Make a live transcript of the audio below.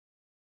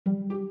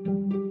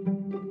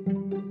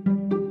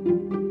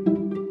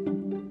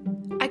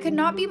could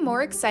not be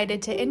more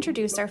excited to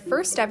introduce our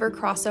first ever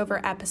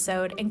crossover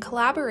episode in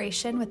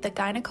collaboration with the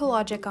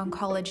Gynecologic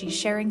Oncology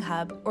Sharing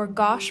Hub, or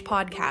GOSH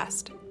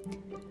podcast.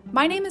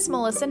 My name is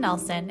Melissa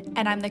Nelson,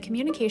 and I'm the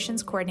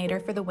Communications Coordinator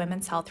for the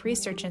Women's Health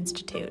Research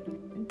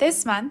Institute.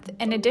 This month,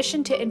 in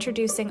addition to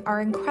introducing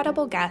our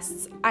incredible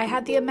guests, I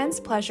had the immense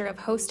pleasure of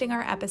hosting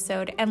our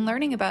episode and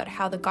learning about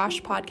how the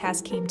GOSH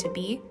podcast came to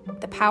be,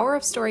 the power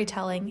of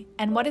storytelling,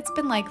 and what it's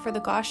been like for the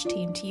GOSH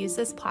team to use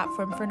this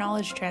platform for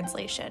knowledge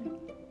translation.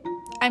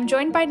 I'm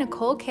joined by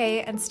Nicole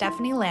Kay and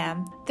Stephanie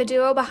Lamb, the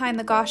duo behind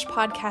the GOSH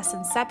podcast's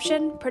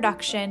inception,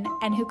 production,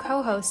 and who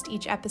co-host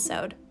each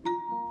episode.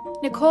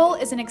 Nicole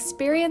is an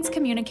experienced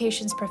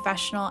communications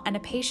professional and a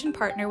patient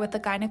partner with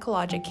the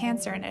Gynecologic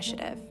Cancer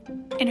Initiative.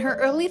 In her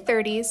early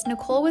 30s,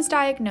 Nicole was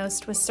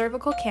diagnosed with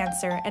cervical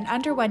cancer and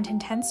underwent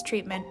intense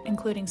treatment,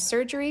 including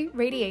surgery,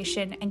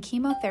 radiation, and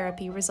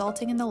chemotherapy,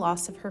 resulting in the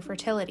loss of her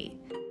fertility.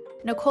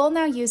 Nicole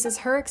now uses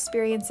her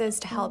experiences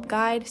to help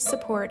guide,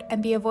 support,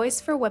 and be a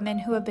voice for women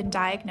who have been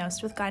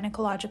diagnosed with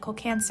gynecological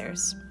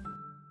cancers.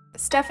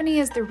 Stephanie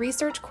is the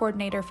research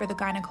coordinator for the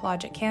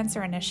Gynecologic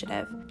Cancer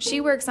Initiative.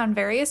 She works on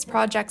various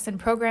projects and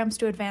programs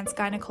to advance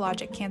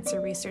gynecologic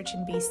cancer research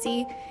in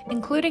BC,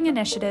 including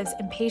initiatives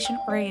in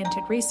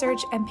patient-oriented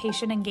research and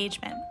patient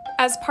engagement.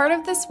 As part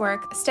of this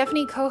work,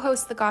 Stephanie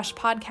co-hosts the GOSH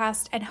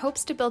podcast and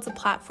hopes to build a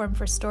platform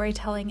for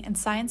storytelling and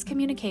science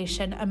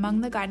communication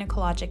among the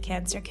gynecologic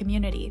cancer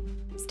community.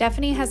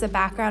 Stephanie has a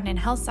background in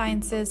health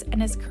sciences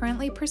and is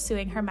currently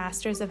pursuing her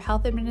Master's of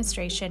Health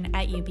Administration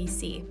at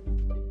UBC.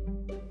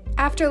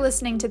 After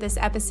listening to this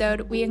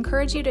episode, we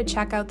encourage you to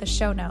check out the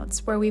show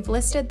notes where we've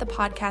listed the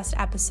podcast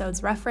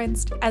episodes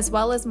referenced, as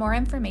well as more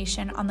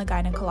information on the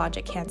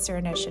Gynecologic Cancer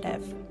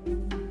Initiative.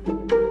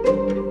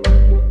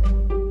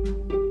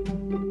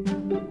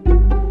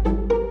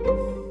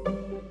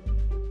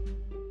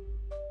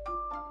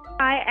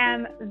 I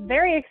am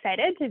very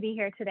excited to be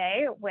here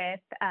today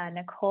with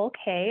Nicole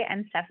Kay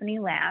and Stephanie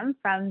Lamb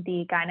from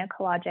the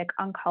Gynecologic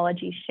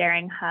Oncology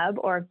Sharing Hub,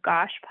 or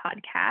GOSH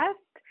podcast.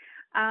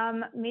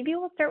 Maybe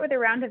we'll start with a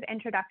round of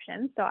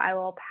introductions, so I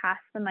will pass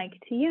the mic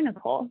to you,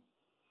 Nicole.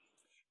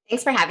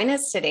 Thanks for having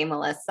us today,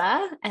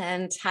 Melissa.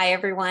 And hi,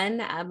 everyone.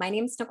 My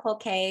name is Nicole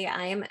Kay.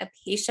 I am a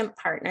patient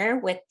partner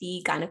with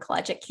the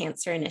Gynecologic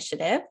Cancer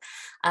Initiative.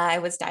 I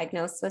was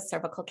diagnosed with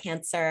cervical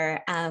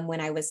cancer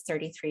when I was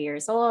 33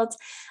 years old.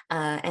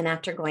 And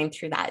after going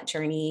through that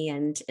journey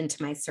and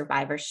into my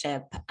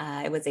survivorship,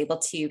 I was able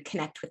to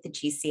connect with the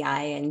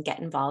GCI and get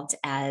involved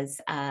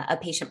as a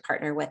patient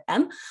partner with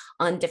them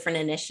on different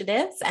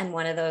initiatives. And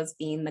one of those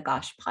being the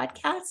GOSH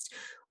podcast,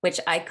 which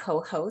I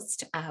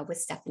co-host with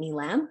Stephanie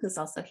Lamb, who's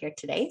also here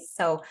today.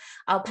 So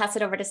I'll pass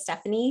it over to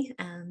Stephanie.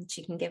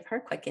 She can give her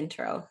a quick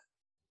intro.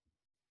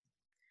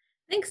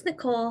 Thanks,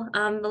 Nicole.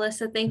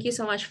 Melissa, thank you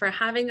so much for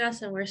having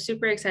us. And we're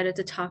super excited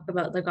to talk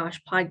about the GOSH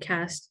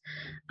podcast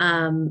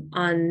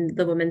on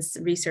the Women's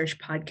Research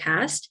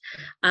Podcast.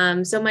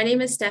 So my name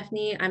is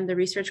Stephanie. I'm the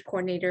research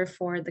coordinator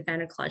for the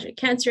Gynecologic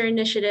Cancer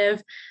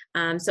Initiative.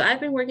 So I've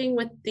been working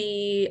with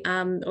the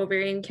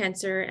ovarian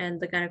cancer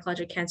and the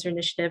Gynecologic Cancer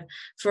Initiative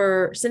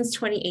since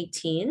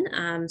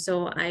 2018.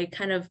 So I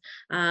kind of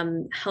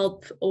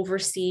help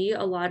oversee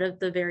a lot of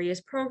the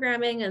various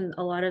programming and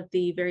a lot of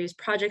the various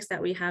projects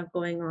that we have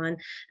going on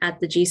at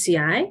the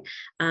GCI.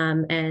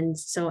 And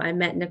so I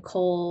met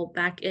Nicole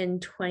back in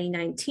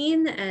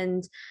 2019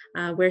 and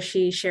where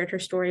she shared her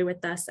story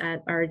with us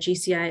at our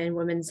GCI and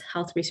Women's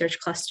Health Research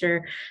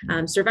Cluster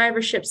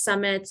Survivorship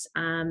Summit.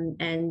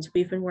 And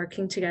we've been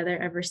working together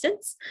ever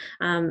since.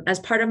 As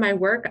part of my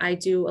work, I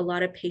do a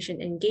lot of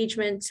patient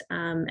engagement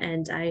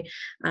and I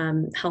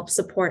help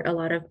support a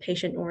lot of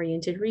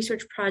patient-oriented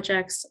research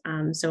projects.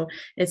 So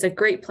it's a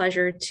great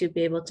pleasure to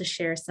be able to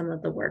share some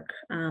of the work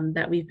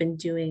that we've been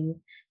doing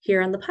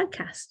here on the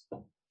podcast.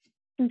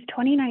 Since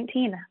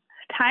 2019,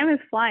 time is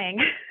flying.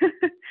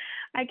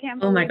 I can't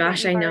believe. Oh my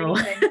gosh, I know.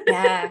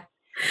 Yeah.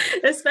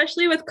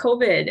 Especially with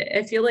COVID,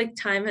 I feel like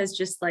time has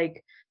just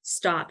like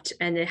stopped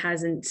and it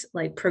hasn't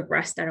like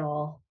progressed at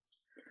all.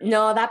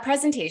 No, that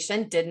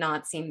presentation did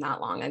not seem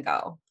that long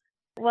ago.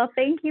 Well,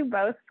 thank you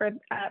both for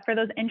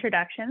those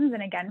introductions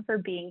and again for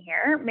being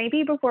here.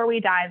 Maybe before we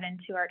dive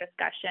into our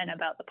discussion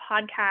about the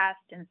podcast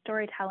and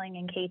storytelling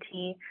and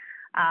KT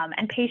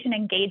and patient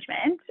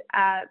engagement,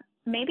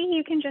 maybe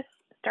you can just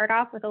start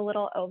off with a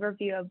little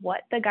overview of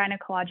what the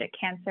Gynecologic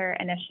Cancer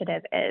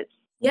Initiative is.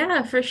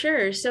 Yeah, for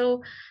sure.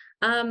 So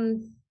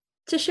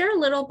to share a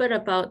little bit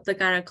about the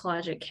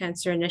Gynecologic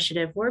Cancer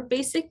Initiative, we're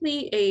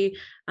basically a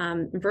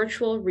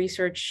virtual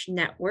research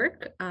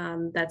network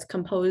that's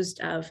composed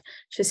of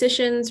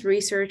physicians,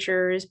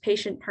 researchers,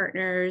 patient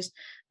partners,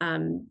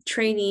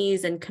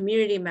 trainees and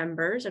community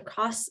members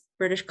across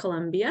British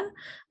Columbia,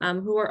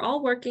 who are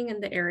all working in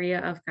the area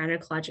of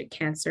gynecologic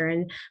cancer.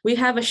 And we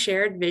have a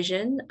shared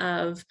vision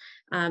of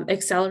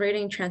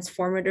accelerating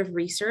transformative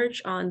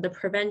research on the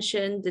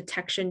prevention,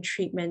 detection,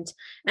 treatment,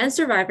 and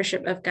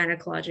survivorship of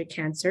gynecologic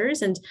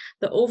cancers. And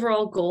the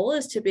overall goal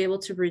is to be able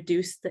to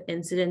reduce the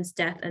incidence,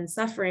 death, and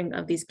suffering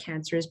of these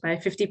cancers by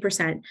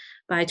 50%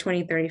 by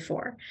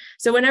 2034.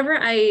 So whenever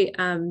I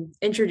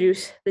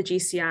introduce the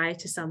GCI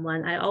to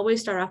someone, I always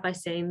start off by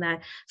saying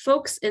that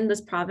folks in this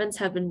province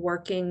have been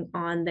working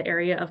on the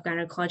area of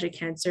gynecologic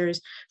cancers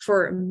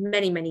for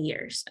many, many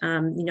years.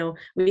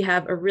 We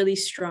have a really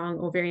strong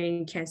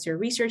ovarian cancer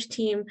research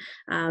team,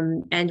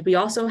 and we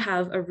also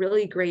have a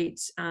really great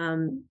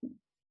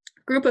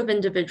group of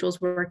individuals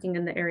working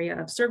in the area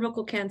of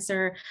cervical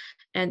cancer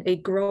and a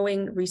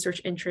growing research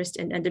interest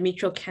in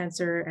endometrial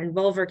cancer and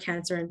vulvar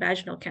cancer and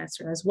vaginal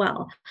cancer as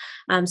well.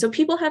 So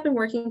people have been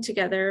working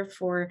together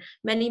for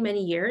many,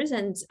 many years.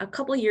 And a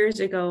couple of years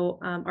ago,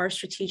 our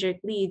strategic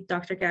lead,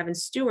 Dr. Gavin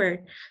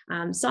Stewart,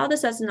 saw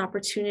this as an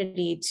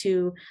opportunity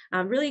to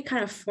really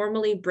kind of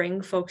formally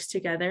bring folks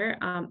together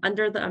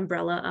under the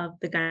umbrella of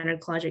the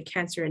Gynecologic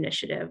Cancer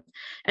Initiative.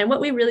 And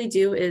what we really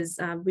do is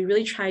we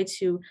really try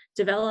to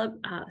develop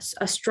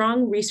a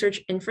strong research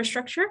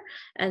infrastructure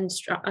and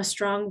a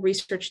strong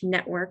research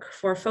network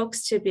for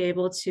folks to be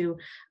able to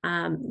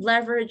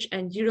leverage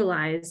and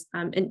utilize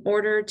in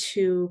order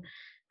to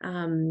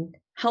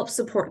help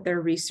support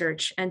their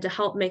research and to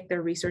help make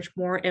their research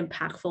more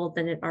impactful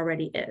than it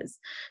already is.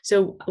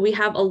 So we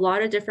have a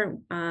lot of different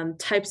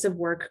types of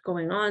work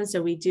going on.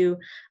 So we do,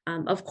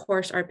 of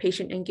course, our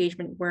patient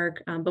engagement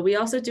work, but we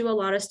also do a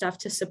lot of stuff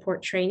to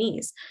support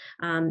trainees.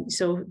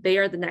 So they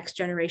are the next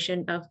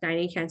generation of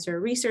gynae cancer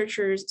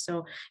researchers.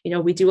 So,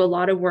 we do a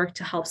lot of work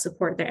to help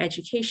support their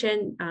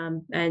education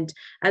and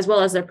as well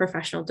as their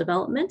professional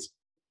development.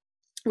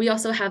 We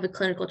also have a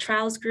clinical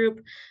trials group,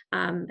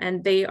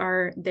 and they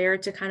are there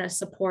to kind of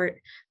support,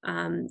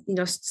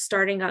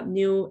 starting up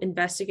new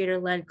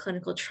investigator-led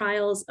clinical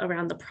trials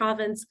around the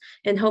province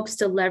in hopes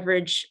to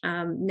leverage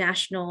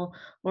national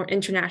or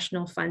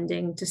international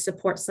funding to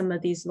support some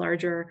of these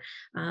larger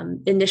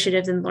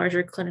initiatives and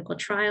larger clinical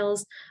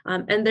trials.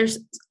 And there's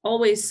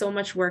always so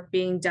much work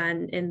being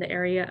done in the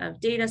area of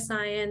data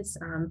science,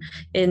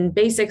 in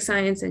basic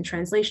science and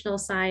translational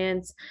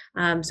science.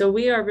 So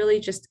we are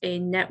really just a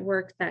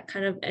network that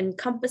kind of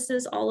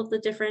encompasses all of the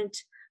different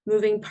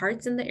moving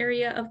parts in the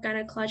area of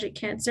gynecologic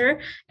cancer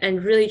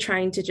and really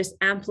trying to just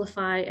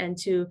amplify and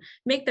to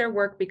make their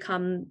work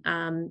become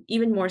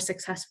even more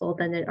successful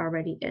than it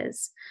already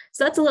is.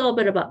 So that's a little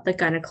bit about the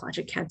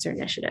Gynecologic Cancer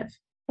Initiative.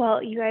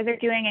 Well, you guys are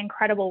doing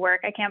incredible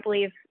work. I can't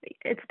believe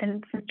it's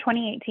been since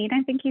 2018,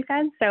 I think you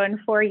said. So in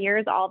 4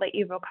 years, all that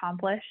you've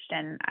accomplished,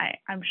 and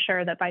I'm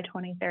sure that by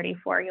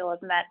 2034, you'll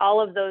have met all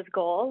of those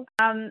goals.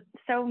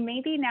 So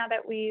maybe now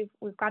that we've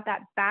got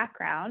that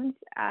background,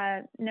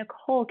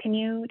 Nicole, can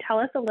you tell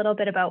us a little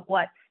bit about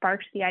what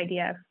sparked the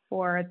idea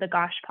for the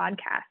GOSH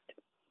podcast?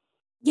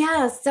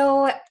 Yeah,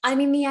 so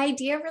the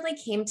idea really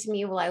came to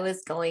me while I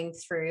was going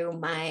through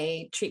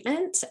my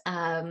treatment.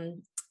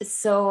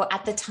 So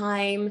at the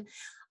time,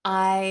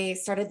 I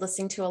started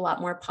listening to a lot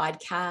more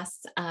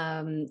podcasts.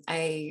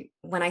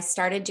 When I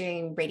started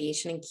doing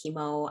radiation and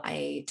chemo,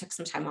 I took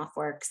some time off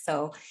work.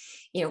 So,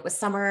 it was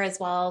summer as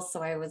well.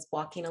 So I was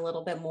walking a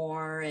little bit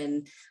more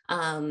and,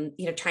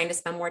 trying to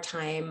spend more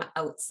time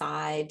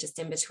outside just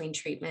in between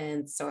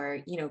treatments or,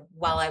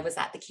 while I was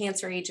at the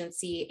cancer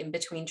agency in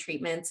between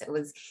treatments, it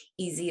was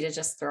easy to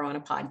just throw on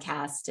a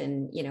podcast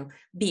and,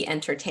 be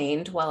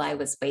entertained while I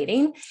was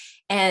waiting.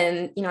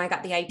 And, I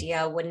got the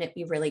idea, wouldn't it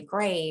be really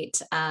great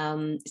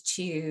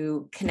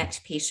to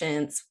connect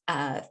patients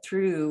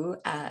through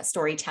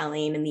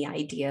storytelling and the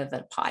idea of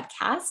a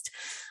podcast?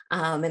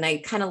 And I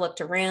kind of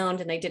looked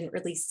around and I didn't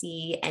really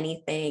see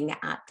anything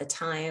at the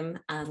time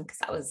because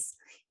that was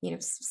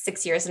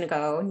 6 years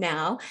ago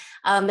now.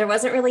 There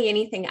wasn't really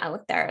anything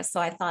out there. So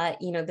I thought,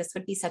 this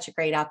would be such a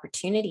great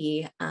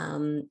opportunity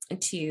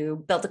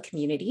to build a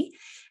community.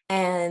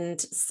 And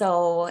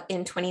so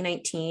in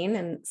 2019,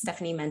 and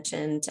Stephanie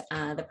mentioned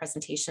the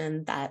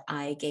presentation that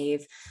I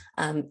gave,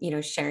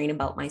 sharing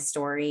about my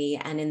story.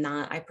 And in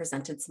that, I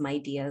presented some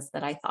ideas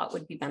that I thought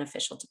would be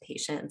beneficial to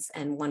patients.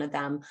 And one of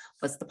them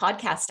was the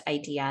podcast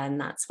idea. And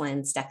that's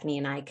when Stephanie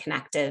and I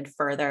connected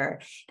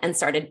further and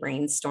started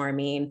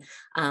brainstorming,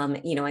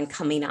 and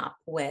coming up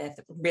with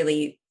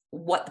really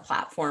what the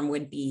platform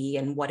would be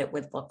and what it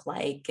would look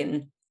like.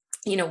 And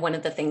one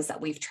of the things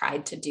that we've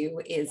tried to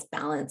do is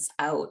balance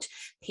out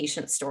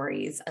patient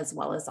stories as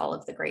well as all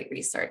of the great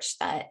research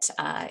that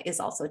is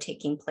also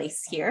taking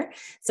place here.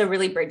 So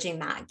really bridging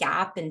that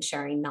gap and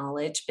sharing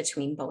knowledge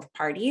between both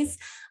parties,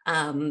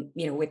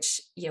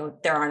 which,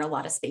 there aren't a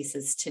lot of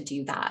spaces to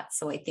do that.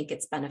 So I think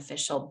it's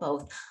beneficial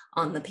both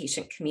on the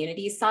patient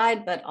community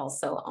side, but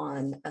also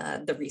on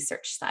the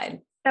research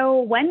side.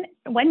 So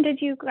when did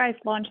you guys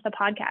launch the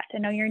podcast? I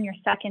know you're in your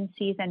second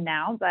season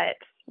now, but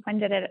when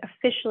did it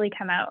officially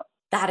come out?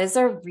 That is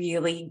a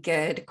really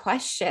good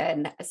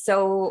question.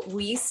 So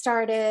we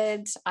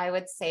started, I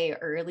would say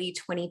early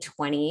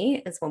 2020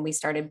 is when we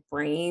started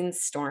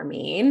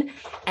brainstorming,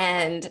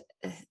 and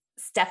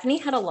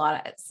Stephanie and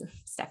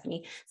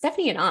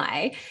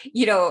I,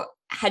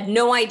 had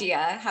no idea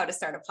how to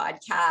start a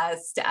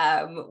podcast.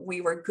 We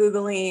were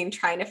Googling,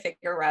 trying to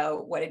figure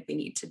out what did we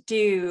need to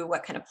do?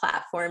 What kind of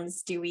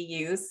platforms do we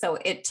use? So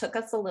it took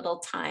us a little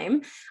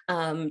time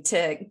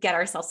to get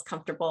ourselves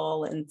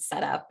comfortable and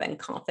set up and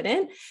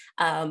confident.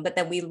 But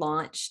then we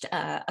launched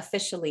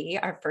officially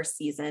our first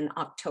season,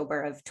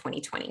 October of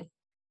 2020.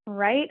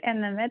 Right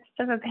in the midst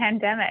of a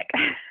pandemic.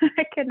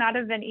 It could not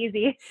have been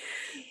easy.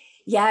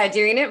 Yeah,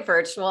 doing it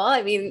virtual.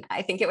 I mean,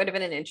 I think it would have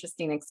been an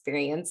interesting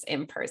experience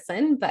in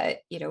person,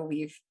 but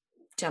we've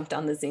jumped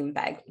on the Zoom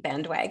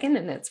bandwagon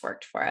and it's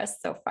worked for us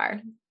so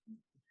far.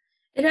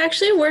 It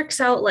actually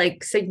works out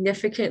like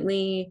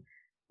significantly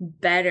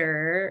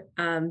better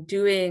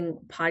doing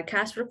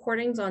podcast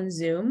recordings on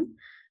Zoom.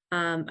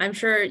 I'm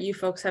sure you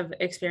folks have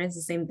experienced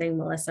the same thing,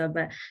 Melissa,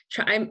 but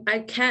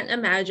I can't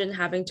imagine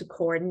having to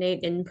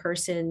coordinate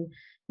in-person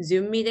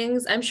Zoom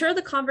meetings. I'm sure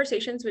the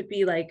conversations would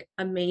be like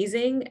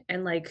amazing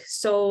and like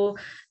so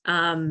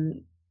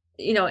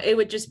it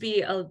would just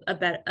be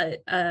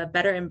a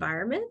better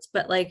environment,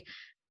 but like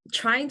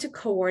trying to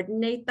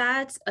coordinate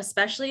that,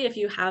 especially if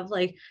you have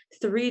like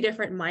 3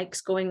 different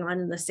mics going on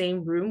in the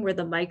same room where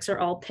the mics are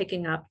all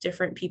picking up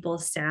different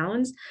people's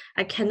sounds,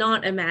 I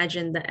cannot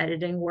imagine the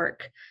editing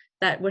work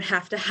that would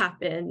have to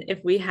happen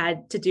if we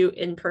had to do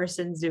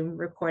in-person Zoom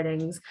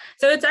recordings.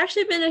 So it's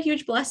actually been a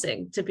huge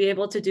blessing to be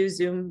able to do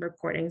Zoom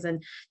recordings.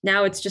 And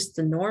now it's just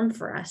the norm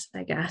for us,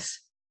 I guess.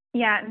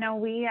 Yeah, no,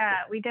 we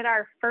did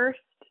our first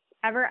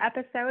ever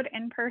episode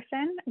in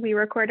person. We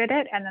recorded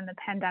it and then the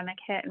pandemic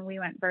hit and we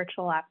went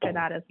virtual after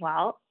that as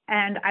well.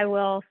 And I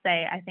will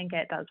say, I think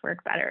it does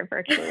work better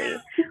virtually.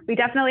 We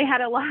definitely had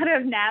a lot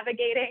of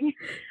navigating,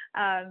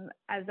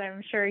 as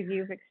I'm sure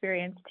you've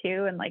experienced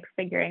too, and like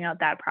figuring out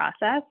that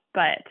process.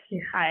 But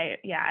I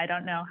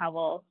don't know how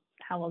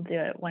we'll do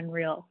it when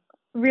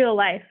real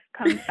life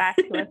comes back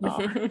to us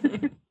all.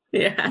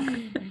 Yeah.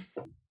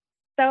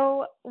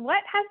 So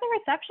what has the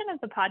reception of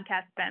the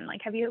podcast been?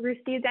 Like, have you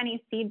received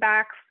any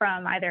feedback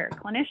from either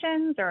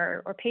clinicians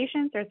or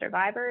patients or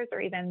survivors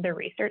or even the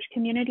research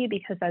community?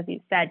 Because as you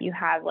said, you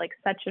have like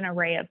such an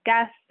array of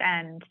guests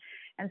and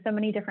so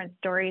many different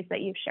stories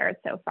that you've shared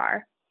so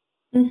far.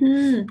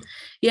 Mm-hmm.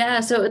 Yeah,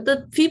 so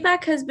the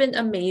feedback has been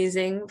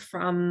amazing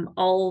from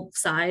all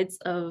sides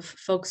of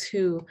folks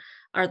who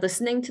are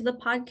listening to the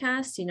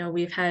podcast.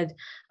 We've had,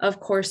 of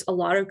course, a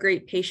lot of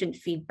great patient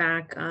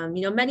feedback.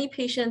 Many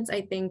patients,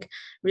 I think,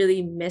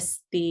 really miss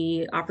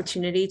the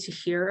opportunity to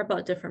hear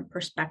about different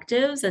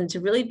perspectives and to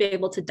really be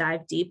able to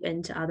dive deep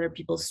into other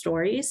people's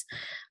stories.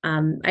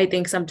 I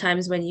think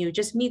sometimes when you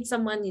just meet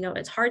someone,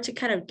 it's hard to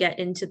kind of get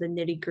into the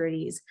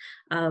nitty-gritties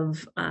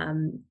of,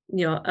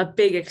 a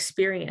big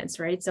experience,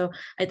 right? So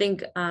I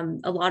think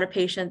a lot of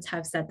patients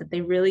have said that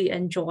they really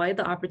enjoy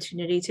the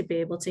opportunity to be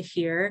able to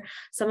hear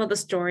some of the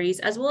stories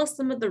as well as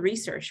some of the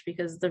research,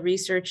 because the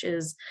research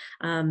is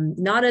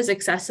not as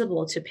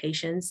accessible to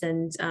patients,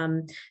 and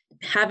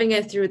having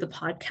it through the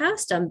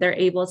podcast, they're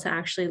able to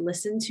actually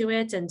listen to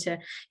it and to,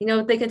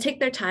 they can take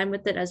their time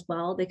with it as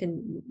well. They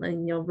can,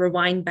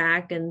 rewind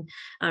back and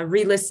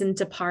re-listen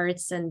to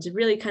parts and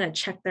really kind of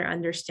check their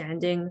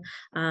understanding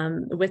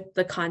with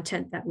the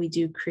content that we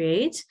do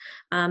create.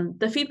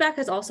 The feedback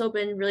has also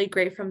been really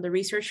great from the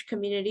research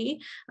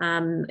community.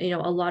 A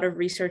lot of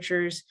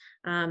researchers,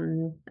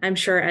 I'm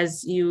sure,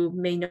 as you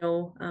may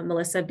know,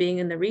 Melissa, being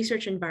in the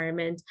research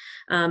environment,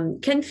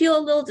 can feel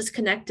a little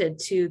disconnected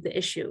to the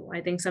issue.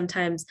 I think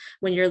sometimes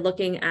when you're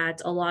looking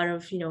at a lot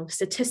of,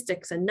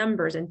 statistics and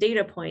numbers and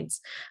data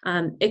points,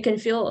 it can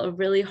feel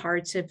really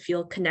hard to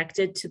feel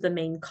connected to the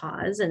main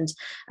cause. And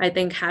I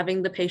think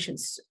having the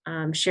patients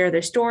share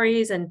their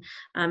stories and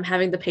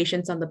having the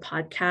patients on the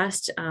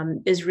podcast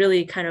is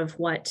really kind of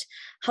what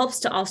helps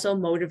to also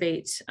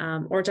motivate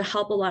or to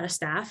help a lot of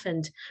staff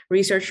and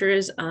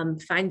researchers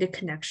find a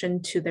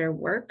connection to their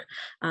work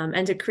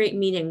and to create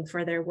meaning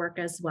for their work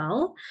as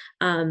well.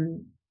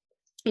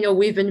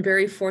 We've been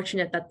very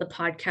fortunate that the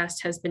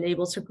podcast has been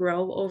able to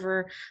grow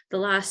over the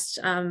last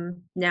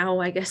now,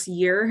 I guess,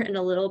 year and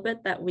a little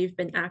bit that we've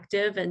been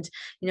active. And,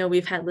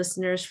 we've had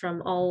listeners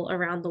from all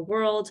around the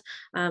world,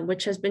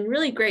 which has been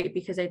really great,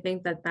 because I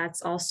think that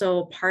that's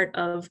also part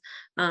of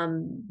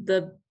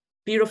the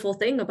beautiful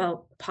thing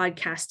about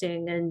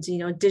podcasting and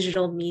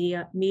digital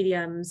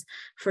mediums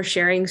for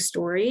sharing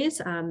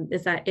stories,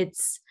 is that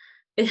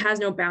it has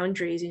no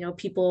boundaries.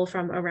 People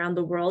from around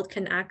the world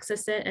can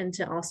access it and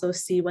to also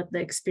see what the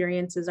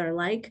experiences are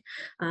like.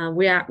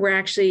 We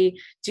actually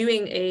did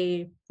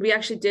a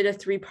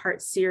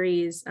 3-part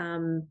series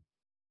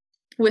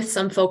with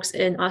some folks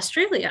in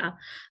Australia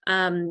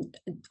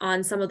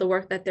on some of the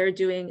work that they're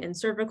doing in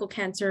cervical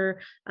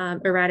cancer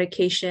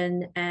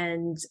eradication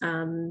and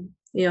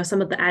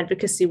some of the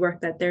advocacy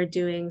work that they're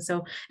doing.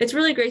 So it's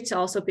really great to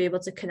also be able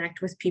to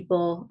connect with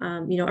people,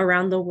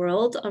 around the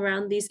world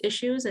around these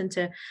issues, and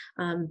to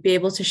be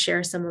able to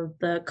share some of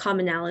the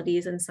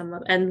commonalities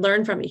and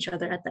learn from each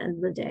other at the end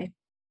of the day.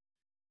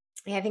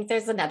 Yeah, I think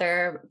there's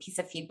another piece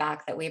of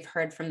feedback that we've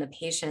heard from the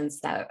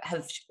patients that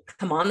have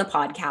come on the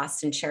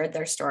podcast and shared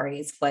their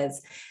stories,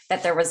 was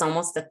that there was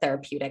almost a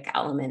therapeutic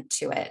element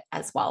to it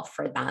as well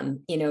for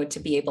them, to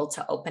be able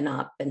to open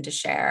up and to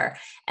share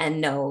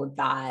and know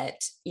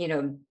that,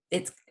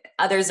 it's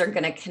others are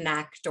going to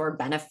connect or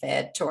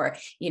benefit or,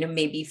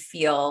 maybe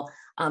feel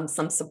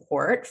some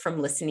support from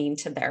listening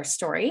to their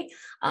story.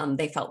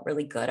 They felt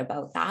really good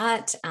about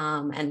that.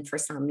 And for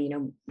some,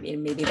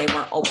 maybe they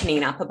weren't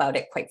opening up about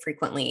it quite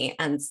frequently.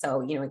 And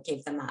so, it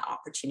gave them that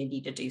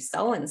opportunity to do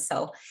so. And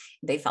so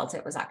they felt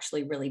it was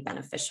actually really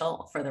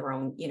beneficial for their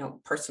own,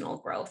 personal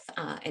growth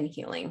and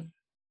healing.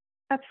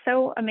 That's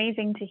so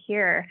amazing to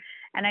hear.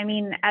 And I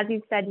mean, as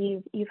you've said,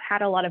 you've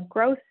had a lot of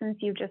growth since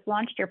you've just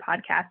launched your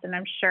podcast. And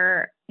I'm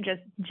sure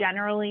just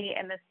generally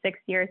in the 6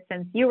 years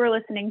since you were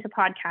listening to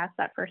podcasts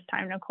that first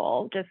time,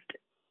 Nicole, just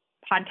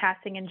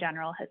podcasting in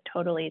general has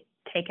totally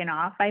taken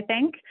off, I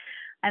think.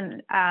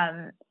 And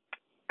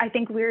I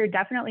think we're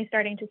definitely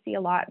starting to see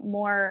a lot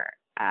more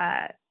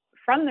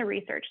from the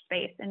research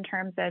space in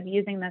terms of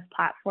using this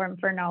platform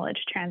for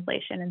knowledge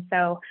translation. And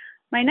so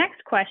my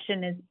next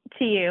question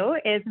to you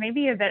is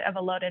maybe a bit of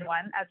a loaded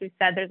one. As we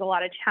said, there's a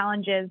lot of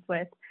challenges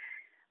with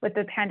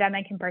the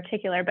pandemic in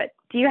particular, but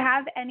do you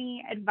have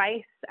any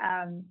advice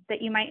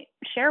that you might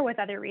share with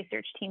other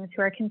research teams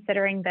who are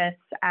considering this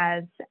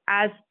as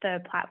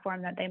the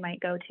platform that they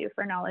might go to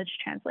for knowledge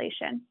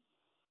translation?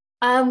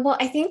 Well,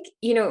 I think,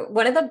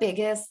 one of the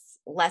biggest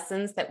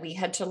lessons that we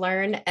had to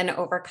learn and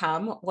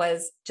overcome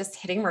was just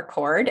hitting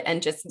record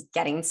and just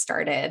getting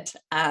started.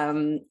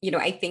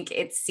 I think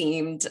it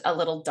seemed a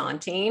little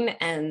daunting.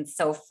 And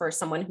so for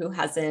someone who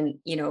hasn't,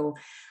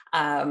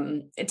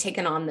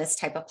 taken on this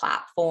type of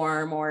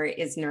platform or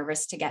is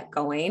nervous to get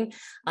going,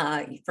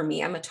 for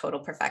me, I'm a total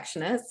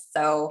perfectionist.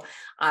 So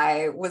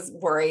I was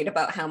worried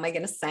about how am I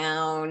going to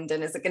sound,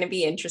 and is it going to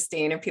be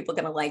interesting? Are people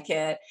going to like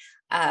it?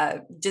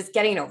 Just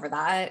getting over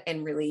that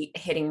and really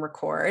hitting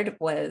record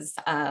was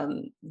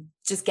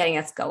just getting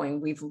us going.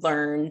 We've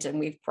learned and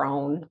we've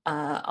grown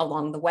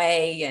along the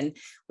way, and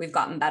we've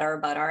gotten better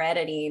about our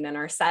editing and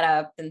our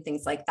setup and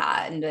things like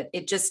that. And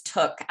it just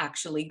took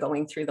actually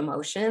going through the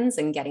motions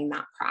and getting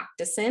that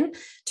practice in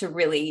to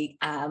really,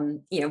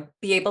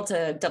 be able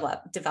to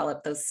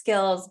develop those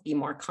skills, be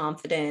more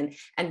confident,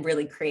 and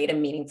really create a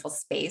meaningful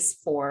space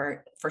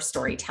for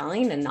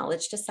storytelling and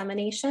knowledge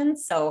dissemination.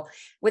 So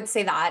would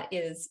say that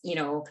is,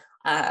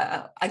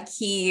 a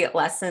key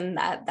lesson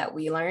that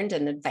we learned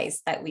and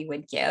advice that we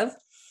would give.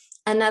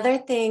 Another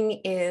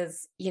thing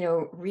is,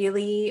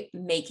 really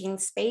making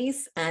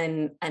space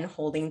and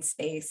holding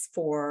space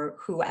for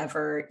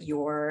whoever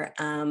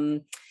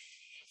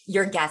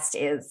your guest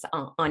is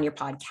on your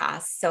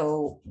podcast.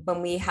 So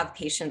when we have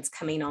patients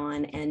coming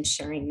on and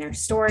sharing their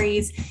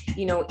stories,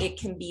 it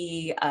can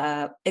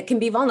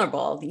be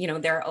vulnerable.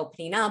 They're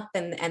opening up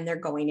and they're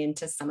going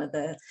into some of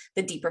the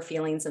deeper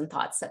feelings and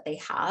thoughts that they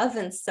have.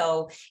 And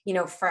so,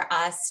 for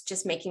us,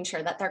 just making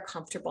sure that they're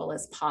comfortable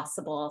as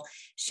possible,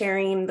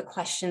 sharing the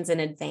questions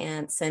in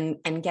advance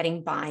and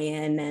getting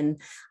buy-in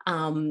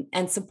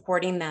and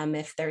supporting them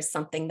if there's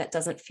something that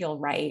doesn't feel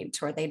right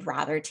or they'd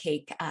rather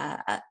take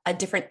a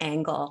different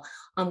angle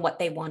on what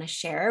they want to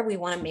share. We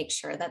want to make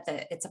sure that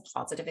it's a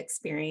positive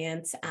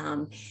experience,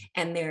 and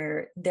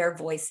their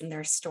voice and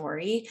their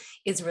story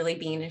is really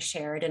being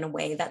shared in a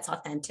way that's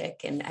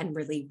authentic and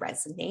really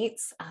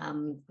resonates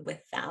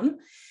with them.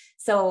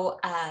 So,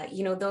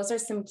 those are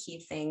some key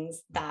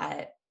things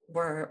that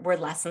were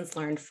lessons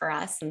learned for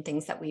us and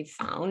things that we've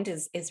found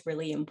is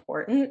really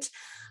important.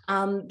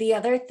 The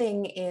other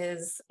thing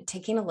is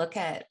taking a look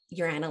at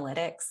your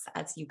analytics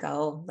as you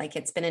go. Like,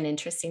 it's been an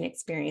interesting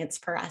experience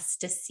for us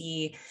to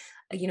see,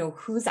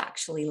 who's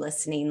actually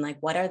listening, like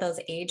what are those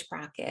age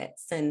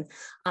brackets and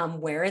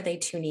where are they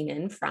tuning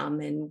in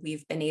from? And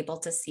we've been able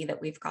to see that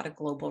we've got a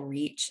global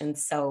reach. And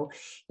so,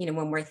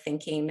 when we're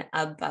thinking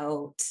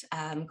about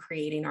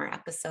creating our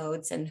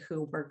episodes and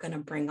who we're going to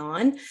bring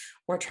on,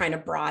 we're trying to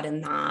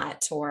broaden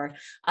that or,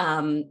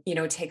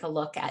 take a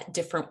look at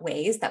different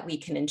ways that we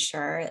can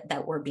ensure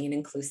that we're being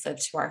inclusive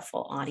to our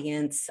full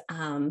audience.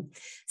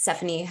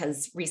 Stephanie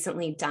has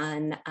recently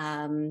done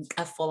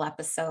a full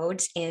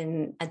episode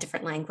in a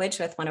different language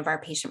with one of our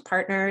patient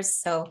partners.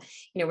 So,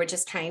 we're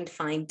just trying to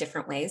find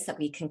different ways that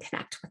we can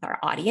connect with our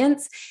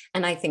audience.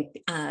 And I think,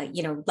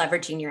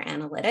 leveraging your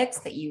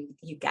analytics that you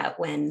get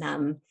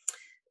when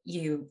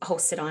you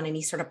host it on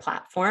any sort of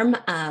platform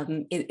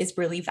is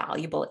really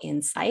valuable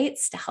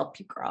insights to help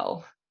you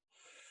grow.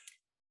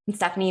 And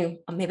Stephanie,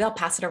 maybe I'll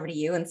pass it over to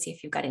you and see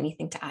if you've got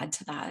anything to add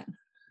to that.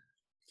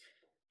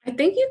 I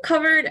think you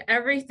covered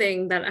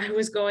everything that I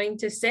was going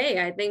to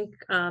say. I think,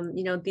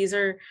 these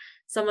are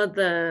some of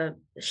the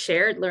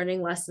shared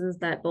learning lessons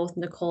that both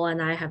Nicole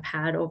and I have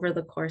had over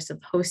the course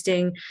of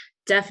hosting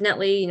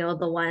definitely,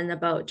 the one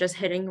about just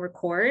hitting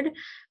record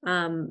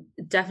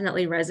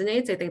definitely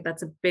resonates. I think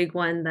that's a big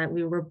one that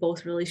we were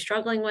both really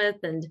struggling with.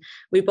 And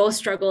we both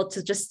struggled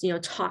to just,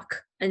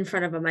 talk in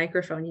front of a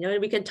microphone.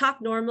 We can talk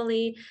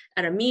normally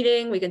at a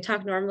meeting, we can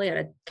talk normally at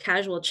a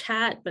casual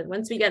chat, but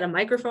once we get a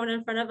microphone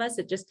in front of us,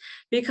 it just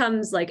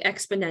becomes like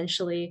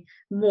exponentially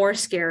more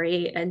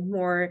scary and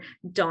more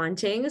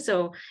daunting.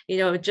 So,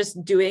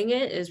 just doing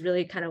it is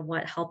really kind of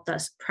what helped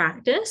us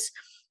practice.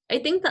 I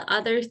think the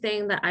other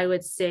thing that I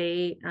would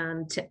say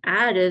to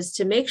add is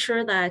to make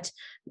sure that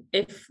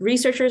if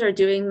researchers are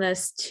doing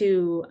this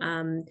to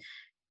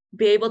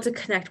be able to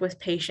connect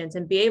with patients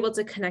and be able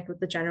to connect with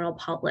the general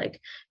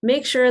public,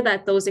 make sure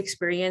that those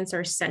experiences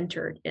are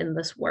centered in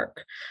this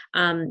work.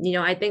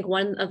 I think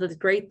one of the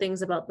great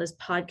things about this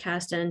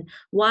podcast and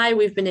why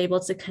we've been able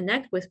to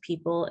connect with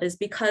people is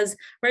because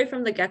right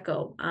from the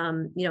get-go,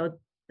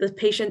 the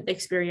patient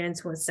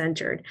experience was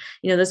centered.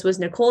 This was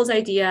Nicole's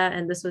idea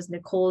and this was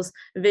Nicole's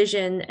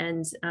vision.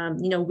 And,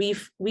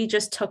 we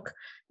just took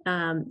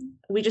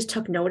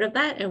note of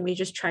that and we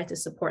just tried to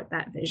support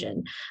that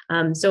vision.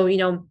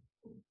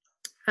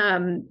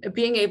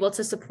 Being able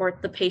to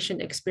support the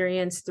patient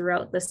experience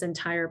throughout this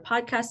entire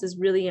podcast is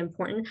really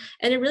important.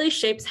 And it really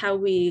shapes how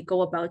we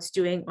go about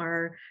doing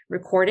our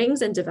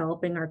recordings and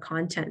developing our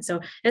content.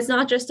 So it's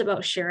not just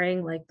about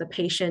sharing like the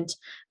patient,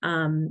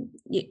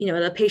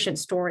 the patient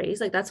stories,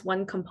 like that's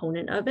one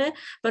component of it.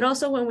 But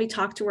also when we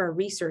talk to our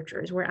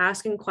researchers, we're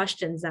asking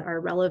questions that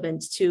are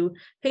relevant to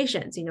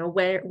patients.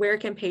 Where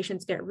can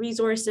patients get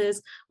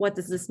resources? What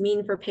does this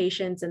mean for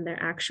patients and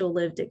their actual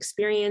lived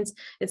experience?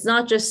 It's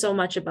not just so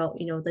much about,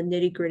 the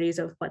nitty gritties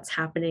of what's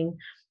happening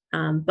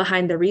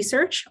behind the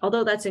research,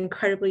 although that's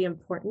incredibly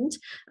important,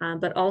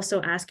 but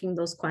also asking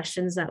those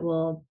questions that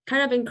will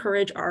kind of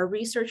encourage our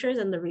researchers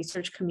and the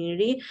research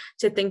community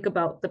to think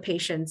about the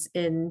patients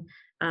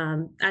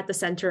at the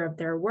center of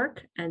their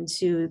work and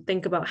to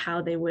think about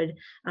how they would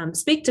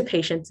speak to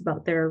patients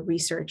about their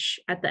research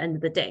at the end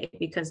of the day,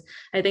 because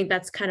I think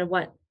that's kind of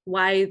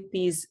why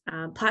these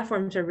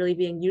platforms are really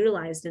being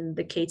utilized in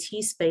the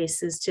KT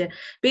space, is to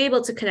be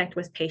able to connect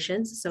with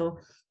patients. So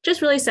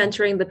just really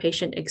centering the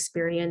patient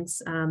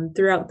experience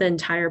throughout the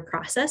entire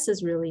process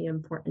is really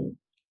important.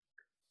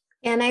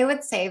 And I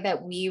would say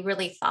that we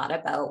really thought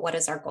about what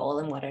is our goal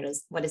and what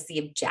is the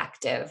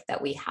objective that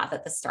we have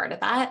at the start of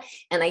that.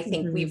 And I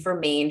think we've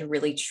remained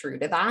really true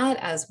to that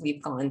as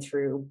we've gone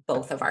through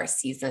both of our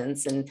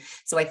seasons. And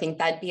so I think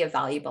that'd be a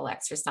valuable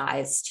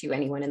exercise to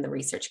anyone in the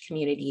research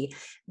community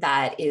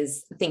that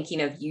is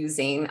thinking of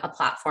using a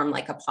platform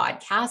like a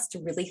podcast to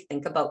really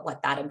think about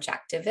what that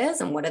objective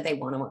is and what do they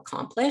want to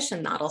accomplish.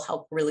 And that'll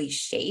help really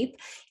shape,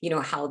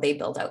 how they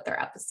build out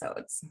their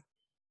episodes.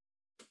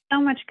 So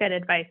much good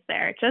advice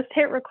there. Just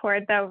hit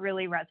record, though,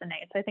 really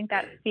resonates. I think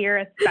that fear,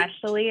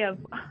 especially of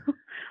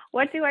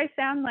what do I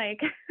sound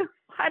like?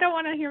 I don't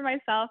want to hear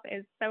myself,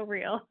 is so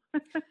real.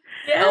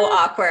 Yeah. So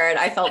awkward.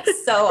 I felt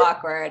so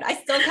awkward. I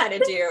still kind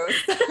of do.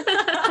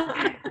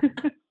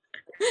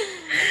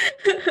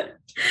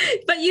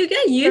 But you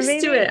get used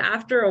to it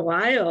after a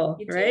while,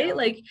 right?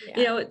 Like,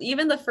 yeah.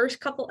 Even the first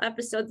couple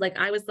episodes, like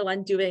I was the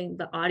one doing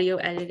the audio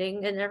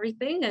editing and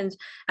everything. And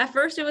at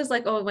first it was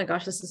like, oh my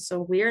gosh, this is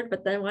so weird.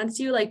 But then once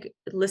you like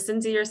listen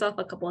to yourself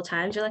a couple of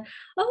times, you're like,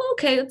 oh,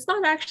 okay, it's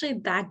not actually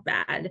that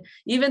bad,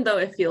 even though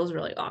it feels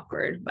really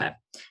awkward. But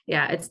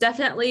yeah, it's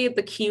definitely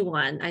the key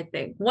one. I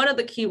think one of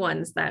the key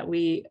ones that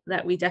we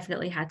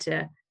definitely had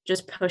to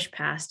just push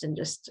past and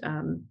just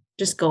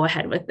go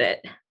ahead with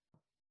it.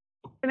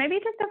 So maybe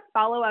just a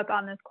follow up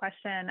on this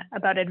question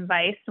about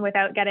advice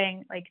without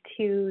getting like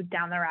too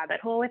down the rabbit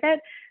hole with it,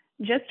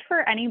 just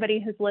for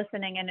anybody who's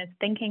listening and is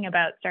thinking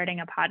about starting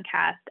a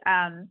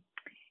podcast.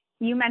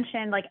 You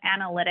mentioned like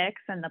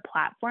analytics and the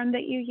platform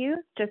that you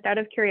use. Just out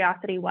of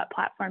curiosity, what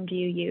platform do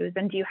you use?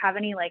 And do you have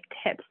any like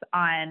tips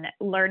on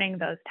learning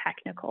those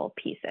technical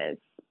pieces?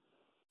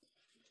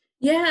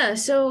 Yeah.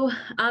 So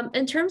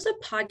in terms of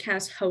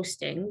podcast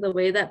hosting, the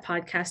way that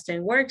podcasting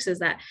works is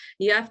that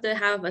you have to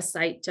have a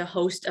site to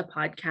host a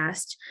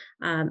podcast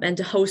and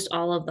to host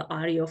all of the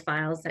audio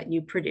files that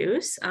you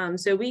produce.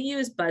 So we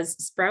use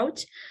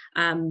Buzzsprout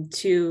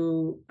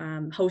to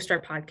host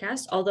our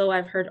podcast, although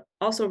I've heard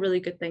also really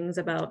good things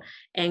about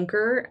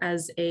Anchor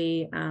as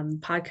a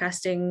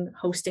podcasting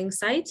hosting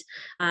site.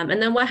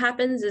 And then what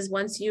happens is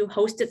once you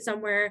host it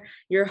somewhere,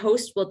 your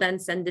host will then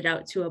send it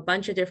out to a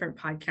bunch of different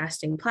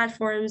podcasting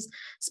platforms,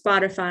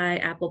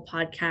 Spotify, Apple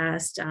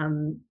Podcast,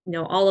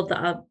 all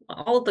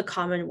of the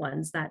common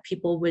ones that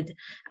people would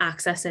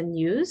access and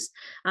use.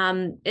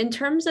 In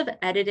terms of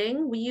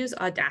editing, we use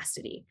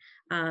Audacity.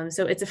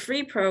 So it's a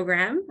free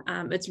program.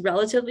 It's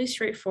relatively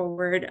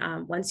straightforward.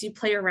 Once you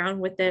play around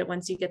with it,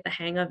 once you get the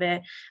hang of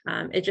it,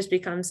 it just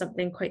becomes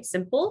something quite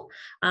simple.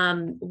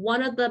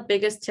 One of the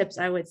biggest tips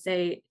I would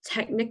say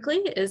technically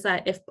is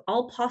that if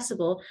all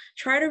possible,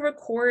 try to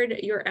record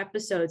your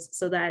episodes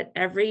so that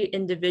every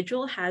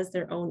individual has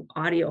their own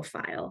audio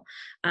file.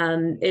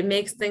 It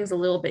makes things a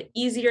little bit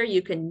easier.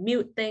 You can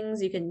mute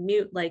things. You can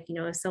mute, like,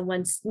 if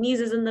someone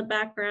sneezes in the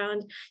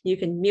background, you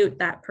can mute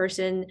that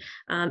person.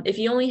 If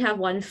you only have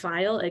one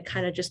file, it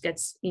kind of just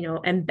gets,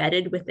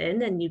 embedded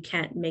within, and you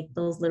can't make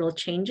those little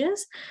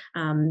changes.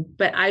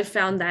 But I've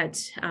found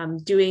that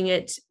doing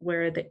it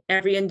where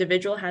every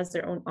individual has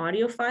their own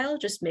audio file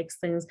just makes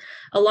things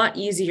a lot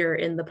easier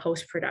in the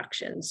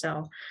post-production.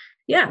 So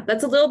yeah,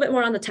 that's a little bit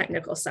more on the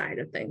technical side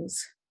of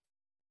things.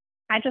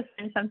 I just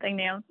learned something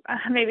new.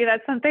 Maybe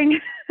that's something.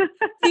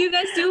 Do you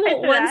guys do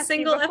one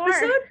single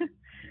episode?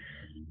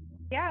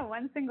 Yeah,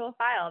 one single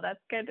file. That's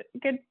good.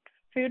 Good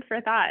food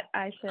for thought.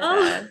 I should.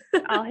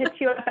 I'll hit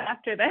you up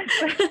after this.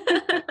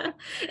 And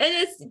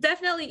it's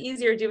definitely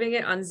easier doing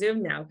it on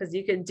Zoom now, because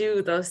you can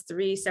do those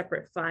 3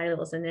 separate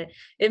files, and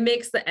it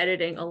makes the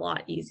editing a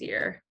lot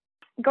easier.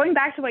 Going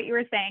back to what you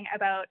were saying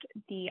about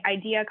the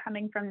idea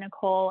coming from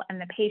Nicole and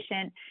the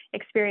patient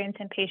experience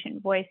and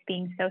patient voice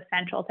being so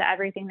central to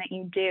everything that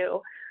you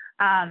do.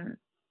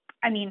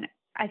 I mean,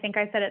 I think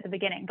I said at the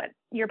beginning, but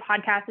your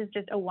podcast is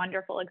just a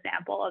wonderful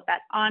example of that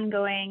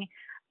ongoing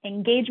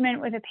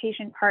engagement with a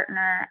patient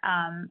partner,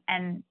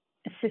 and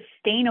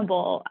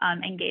sustainable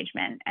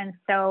engagement. And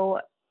so,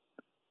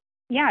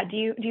 yeah, do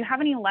you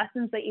have any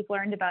lessons that you've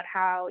learned about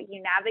how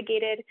you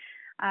navigated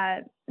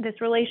this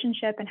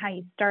relationship and how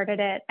you started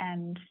it,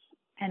 and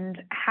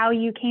how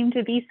you came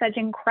to be such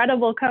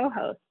incredible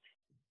co-hosts?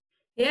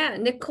 Yeah,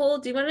 Nicole,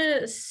 do you want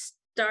to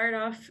start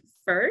off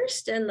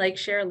first and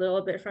share a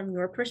little bit from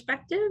your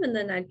perspective, and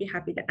then I'd be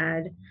happy to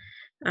add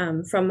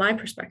from my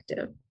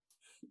perspective.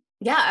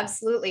 Yeah,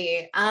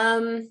 absolutely.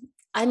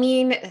 I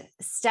mean,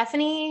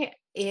 Stephanie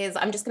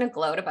I'm just going to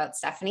gloat about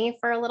Stephanie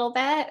for a little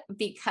bit,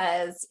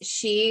 because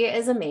she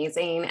is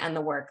amazing. And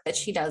the work that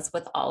she does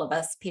with all of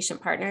us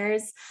patient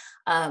partners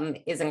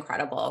is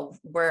incredible.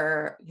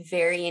 We're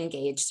very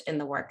engaged in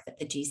the work that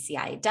the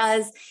GCI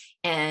does,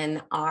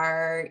 and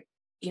our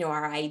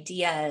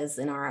ideas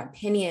and our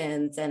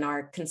opinions and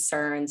our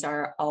concerns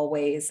are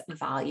always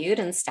valued.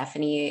 And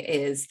Stephanie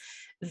is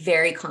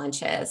very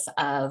conscious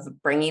of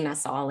bringing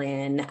us all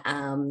in.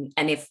 And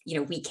if,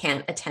 we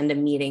can't attend a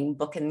meeting,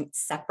 book in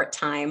separate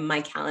time. My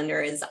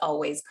calendar is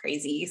always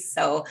crazy.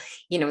 So,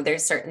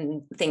 there's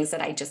certain things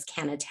that I just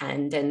can't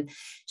attend. And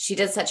she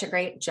does such a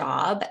great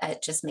job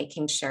at just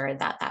making sure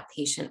that that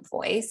patient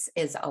voice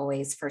is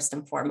always first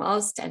and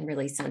foremost and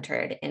really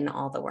centered in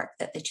all the work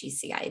that the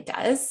GCI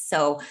does.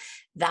 So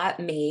that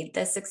made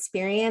this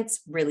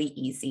experience really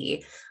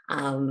easy.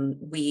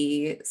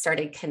 We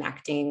started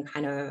connecting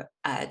kind of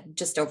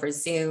just over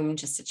Zoom,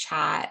 just to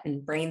chat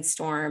and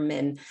brainstorm,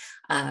 and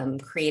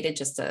created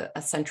just a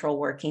central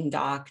working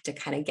doc to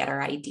kind of get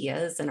our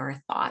ideas and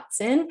our thoughts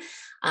in.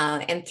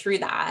 And through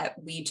that,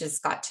 we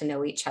just got to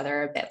know each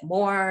other a bit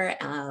more,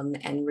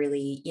 and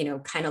really,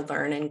 kind of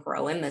learn and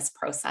grow in this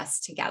process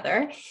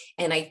together.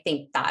 And I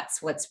think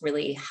that's what's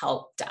really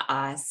helped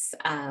us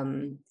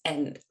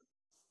and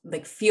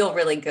feel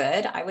really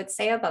good, I would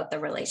say, about the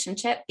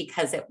relationship,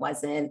 because it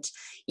wasn't,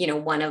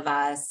 one of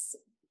us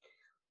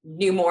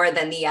knew more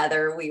than the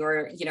other. We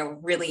were,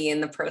 really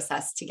in the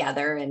process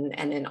together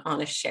and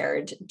on a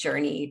shared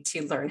journey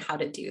to learn how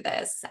to do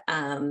this.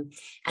 And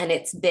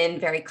it's been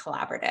very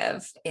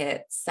collaborative.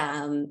 It's,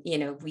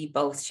 we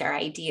both share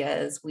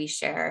ideas, we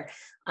share,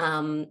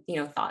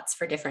 thoughts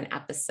for different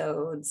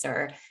episodes,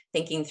 or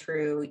thinking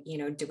through,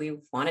 do we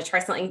want to try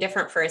something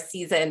different for a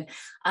season?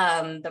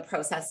 The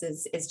process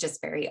is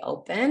just very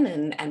open,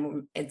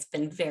 and it's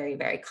been very,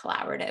 very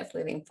collaborative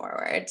moving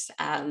forward.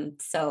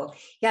 So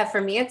yeah,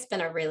 for me, it's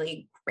been a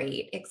really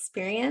great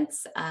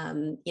experience.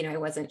 I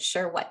wasn't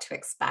sure what to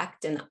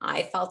expect, and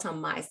I felt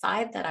on my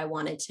side that I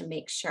wanted to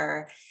make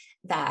sure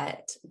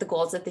that the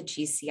goals of the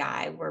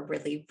GCI were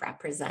really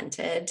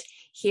represented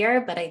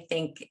here. But I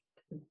think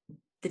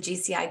the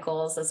GCI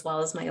goals, as well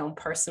as my own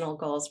personal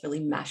goals, really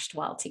meshed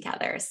well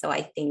together. So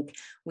I think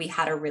we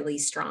had a really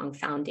strong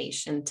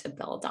foundation to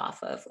build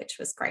off of, which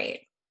was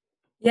great.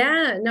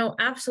 Yeah, no,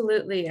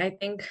 absolutely. I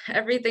think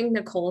everything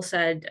Nicole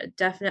said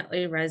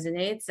definitely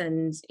resonates.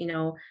 And,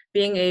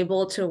 being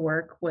able to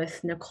work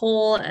with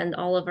Nicole and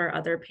all of our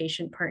other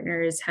patient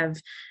partners have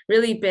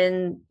really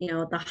been,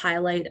 the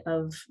highlight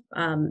of,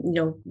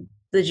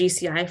 the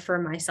GCI for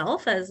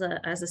myself as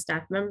a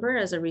staff member,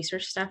 as a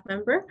research staff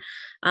member.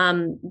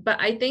 But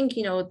I think,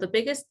 the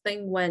biggest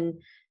thing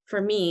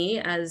for me,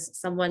 as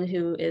someone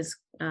who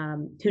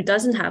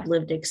doesn't have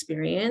lived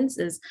experience,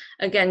 is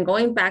again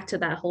going back to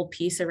that whole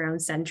piece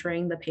around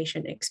centering the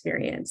patient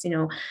experience.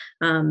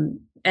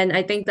 And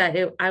I think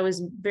that I was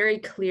very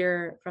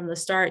clear from the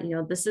start.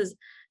 This is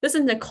this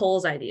is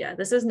Nicole's idea.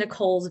 This is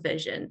Nicole's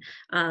vision.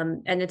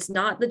 And it's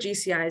not the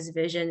GCI's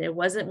vision. It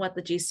wasn't what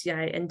the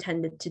GCI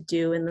intended to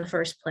do in the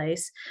first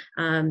place.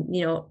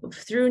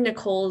 Through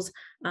Nicole's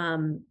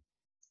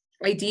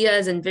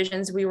ideas and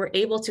visions, we were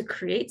able to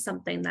create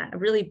something that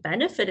really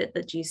benefited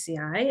the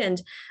GCI and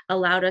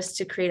allowed us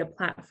to create a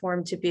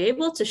platform to be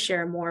able to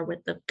share more with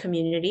the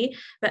community.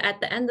 But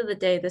at the end of the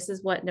day, this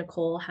is what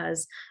Nicole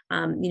has,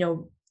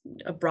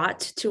 brought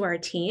to our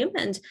team,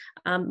 and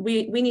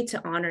we need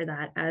to honor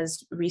that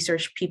as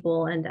research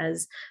people and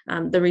as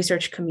the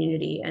research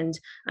community. And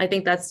I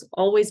think that's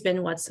always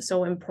been what's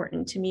so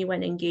important to me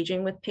when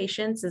engaging with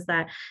patients, is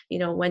that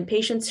when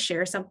patients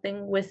share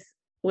something with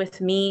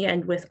me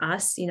and with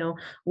us,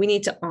 we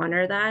need to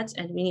honor that,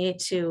 and we need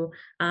to,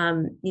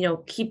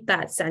 keep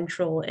that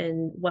central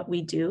in what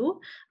we do.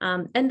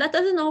 And that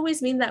doesn't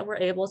always mean that we're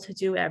able to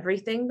do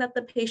everything that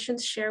the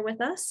patients share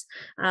with us.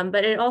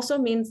 But it also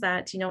means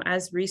that,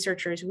 as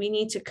researchers, we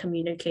need to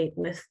communicate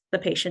with the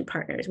patient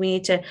partners. We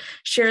need to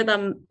share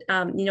them,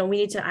 we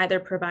need to either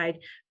provide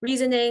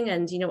reasoning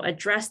and,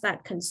 address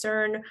that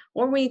concern,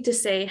 or we need to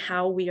say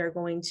how we are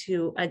going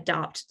to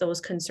adopt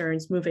those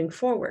concerns moving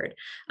forward.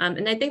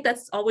 And I think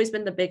that's always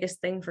been the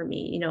biggest thing for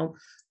me.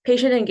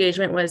 Patient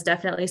engagement was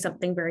definitely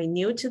something very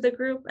new to the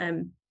group.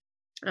 And,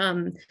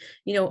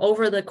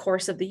 over the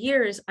course of the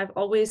years, I've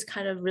always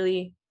kind of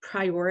really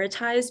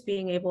prioritize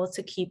being able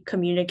to keep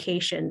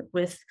communication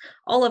with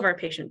all of our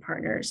patient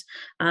partners.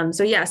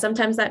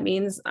 Sometimes that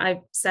means I've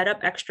set up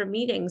extra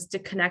meetings to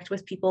connect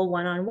with people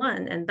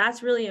one-on-one. And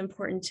that's really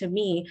important to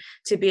me,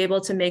 to be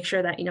able to make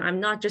sure that, I'm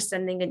not just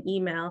sending an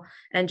email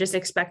and just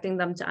expecting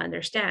them to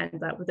understand,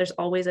 that there's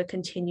always a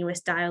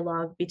continuous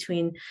dialogue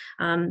between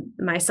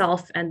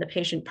myself and the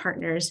patient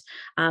partners.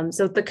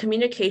 So the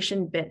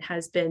communication bit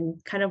has been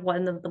kind of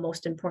one of the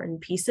most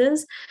important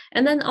pieces.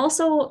 And then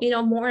also,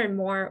 more and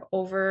more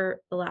over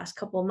the last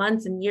couple of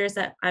months and years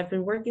that I've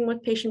been working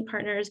with patient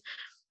partners,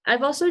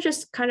 I've also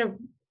just kind of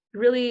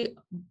really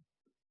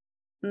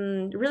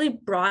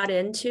brought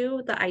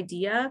into the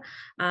idea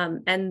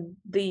and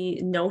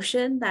the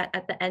notion that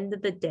at the end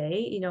of the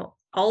day,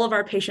 all of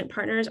our patient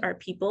partners are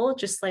people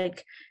just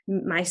like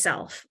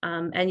myself.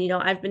 And,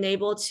 I've been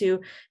able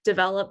to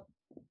develop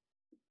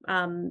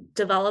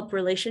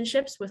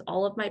relationships with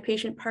all of my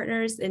patient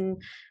partners in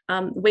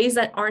ways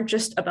that aren't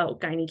just about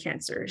gynae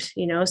cancers,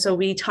 so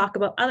we talk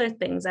about other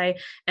things. I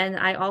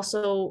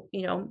also,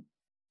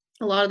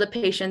 a lot of the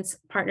patients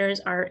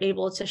partners are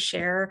able to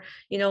share,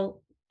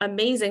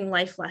 amazing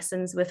life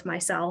lessons with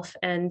myself.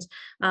 And,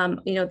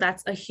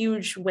 that's a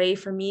huge way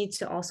for me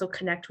to also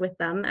connect with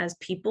them as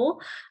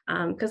people.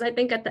 Because I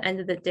think at the end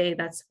of the day,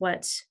 that's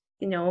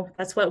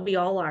what we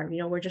all are.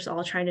 We're just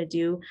all trying to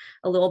do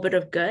a little bit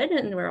of good,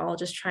 and we're all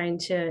just trying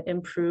to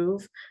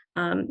improve,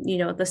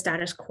 the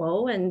status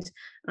quo. And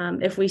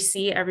if we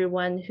see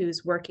everyone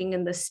who's working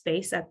in this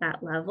space at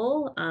that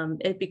level,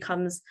 it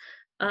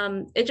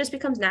just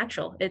becomes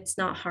natural. It's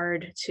not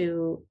hard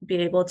to be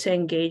able to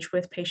engage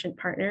with patient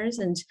partners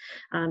and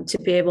to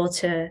be able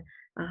to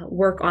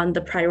work on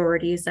the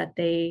priorities that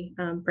they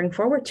bring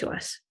forward to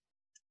us.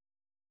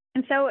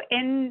 And so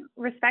in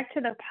respect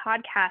to the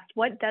podcast,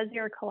 what does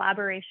your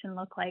collaboration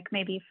look like,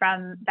 maybe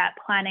from that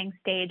planning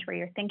stage where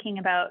you're thinking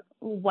about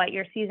what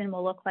your season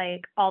will look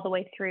like all the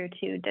way through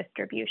to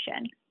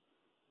distribution?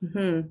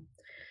 Mm-hmm.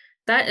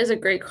 That is a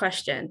great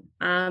question.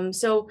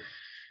 So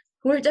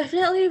we're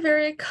definitely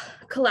very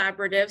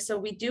collaborative. So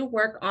we do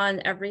work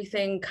on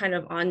everything kind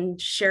of on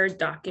shared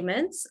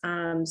documents.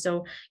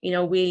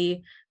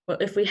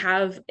 If we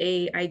have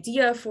an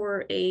idea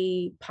for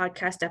a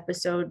podcast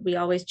episode, we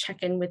always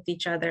check in with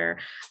each other.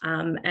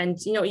 And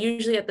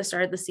usually at the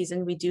start of the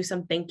season, we do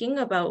some thinking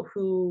about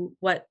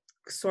what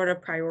sort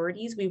of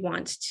priorities we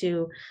want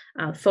to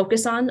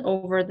focus on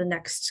over the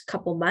next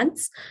couple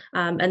months.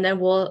 And then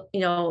we'll,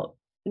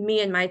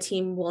 me and my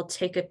team will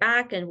take it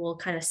back and we'll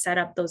kind of set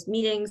up those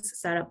meetings,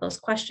 set up those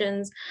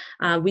questions.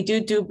 We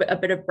do a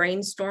bit of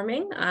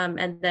brainstorming,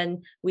 and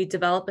then we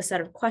develop a set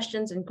of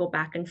questions and go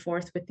back and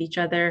forth with each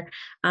other.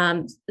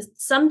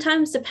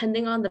 Sometimes,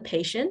 depending on the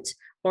patient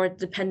or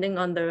depending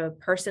on the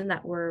person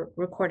that we're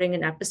recording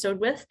an episode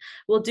with,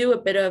 we'll do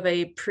a bit of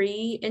a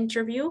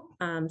pre-interview.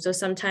 So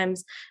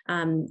sometimes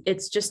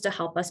it's just to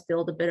help us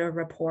build a bit of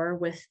rapport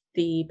with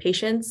the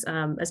patients,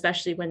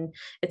 especially when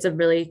it's a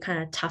really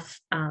kind of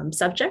tough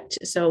subject.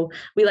 So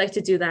we like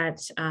to do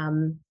that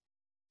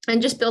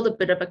and just build a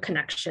bit of a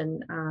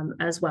connection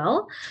as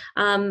well.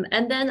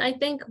 And then I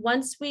think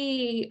once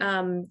we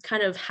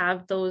kind of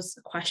have those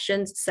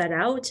questions set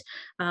out,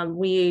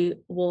 we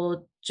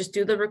will just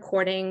do the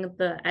recording.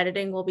 The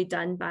editing will be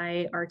done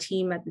by our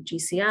team at the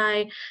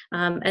GCI.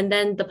 And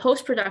then the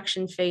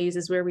post-production phase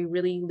is where we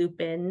really loop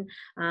in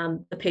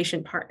the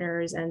patient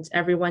partners and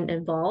everyone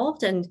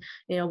involved. And,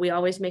 we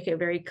always make it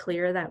very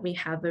clear that we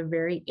have a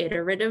very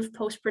iterative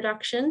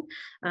post-production.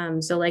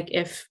 So like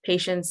if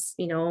patients,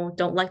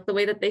 don't like the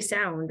way that they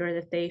sound, or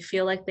that they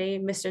feel like they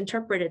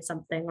misinterpreted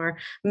something or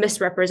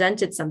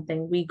misrepresented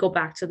something, we go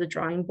back to the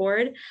drawing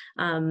board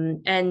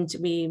and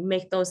we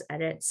make those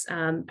edits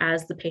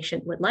as the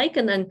patient would like.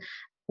 And then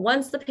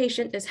once the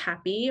patient is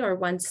happy, or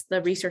once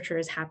the researcher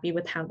is happy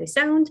with how they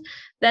sound,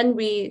 then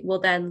we will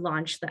then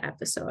launch the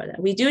episode.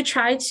 We do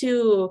try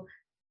to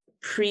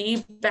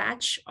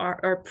pre-batch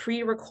or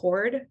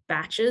pre-record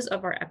batches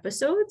of our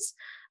episodes.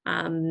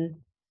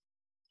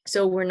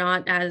 So we're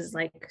not as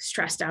like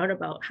stressed out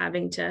about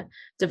having to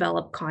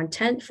develop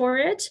content for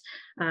it.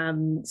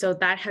 So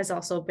that has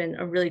also been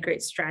a really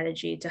great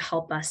strategy to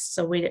help us.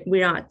 So we're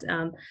not,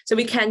 so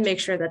we can make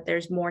sure that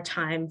there's more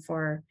time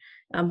for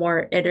a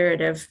more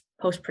iterative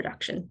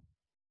post-production.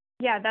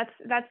 Yeah,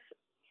 that's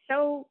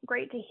so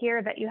great to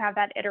hear that you have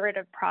that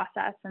iterative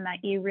process and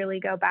that you really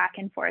go back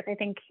and forth. I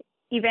think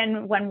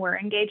even when we're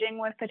engaging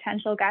with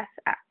potential guests,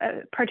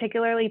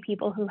 particularly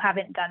people who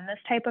haven't done this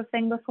type of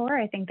thing before,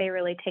 I think they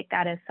really take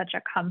that as such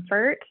a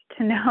comfort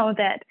to know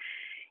that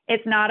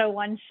it's not a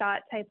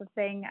one-shot type of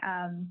thing.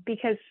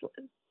 Because,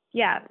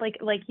 yeah,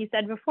 like you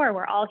said before,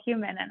 we're all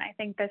human, and I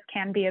think this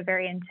can be a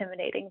very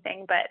intimidating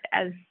thing. But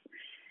as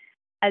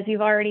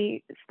you've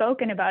already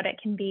spoken about, it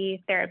can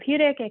be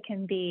therapeutic, it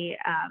can be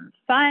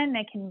fun,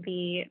 it can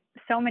be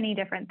so many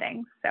different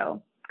things.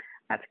 So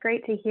that's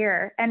great to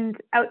hear. And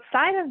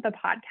outside of the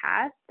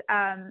podcast,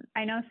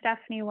 I know,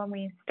 Stephanie, when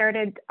we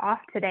started off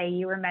today,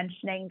 you were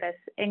mentioning this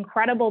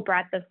incredible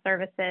breadth of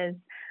services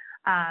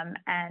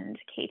and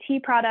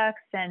KT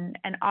products and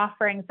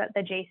offerings that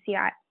the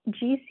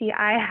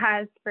GCI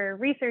has for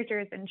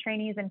researchers and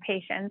trainees and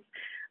patients.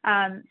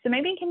 So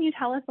maybe can you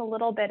tell us a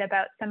little bit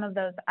about some of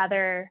those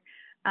other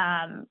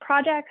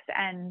projects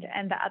and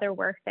the other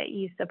work that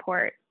you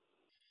support?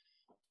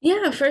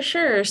 Yeah, for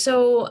sure.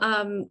 So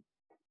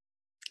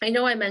I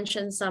know I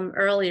mentioned some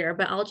earlier,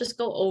 but I'll just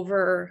go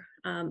over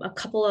a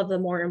couple of the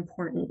more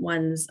important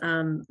ones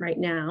right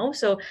now.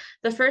 So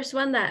the first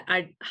one that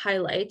I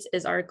highlight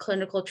is our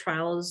clinical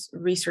trials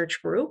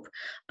research group.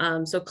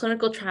 So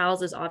clinical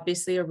trials is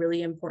obviously a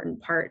really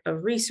important part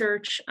of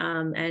research.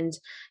 And,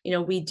 you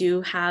know, we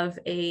do have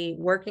a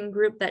working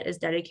group that is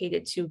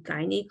dedicated to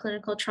gynae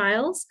clinical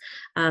trials.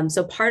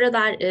 So part of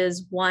that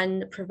is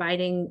one,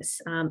 providing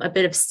a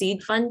bit of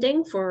seed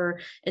funding for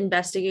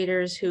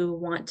investigators who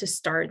want to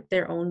start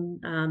their own,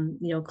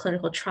 you know,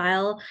 clinical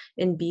trial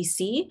in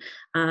BC.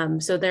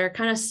 So there are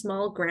kind of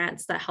small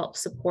grants that help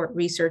support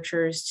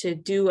researchers to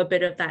do a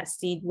bit of that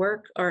seed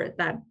work or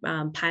that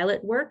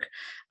pilot work.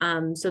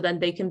 So then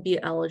they can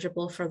be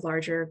eligible for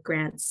larger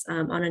grants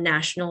on a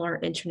national or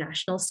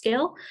international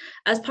scale.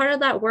 As part of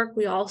that work,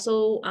 we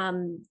also,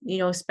 you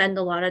know, spend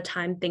a lot of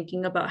time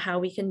thinking about how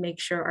we can make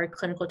sure our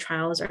clinical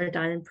trials are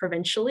done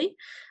provincially.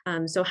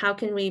 So how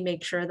can we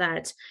make sure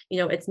that, you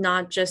know, it's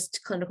not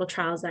just clinical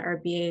trials that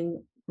are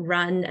being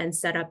run and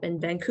set up in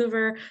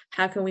Vancouver?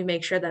 How can we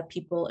make sure that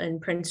people in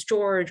Prince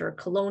George or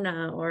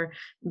Kelowna or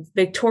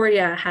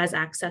Victoria has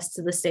access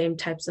to the same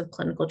types of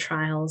clinical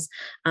trials?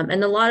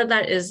 And a lot of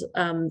that is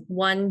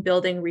one,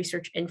 building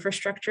research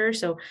infrastructure.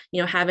 So,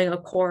 you know, having a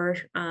core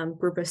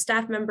group of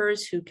staff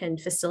members who can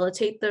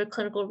facilitate the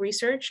clinical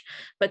research,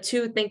 but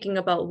two, thinking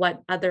about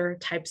what other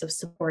types of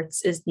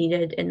supports is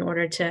needed in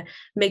order to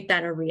make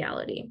that a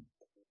reality.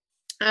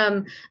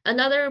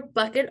 Another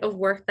bucket of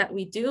work that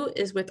we do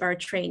is with our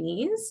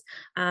trainees.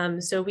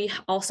 So we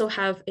also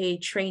have a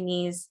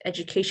trainees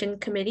education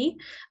committee.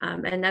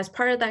 And as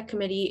part of that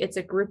committee, it's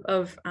a group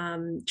of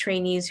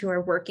trainees who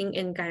are working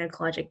in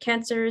gynecologic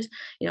cancers,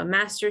 you know,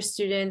 master's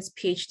students,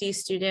 PhD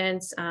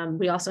students.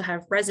 We also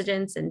have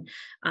residents and,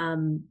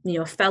 you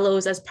know,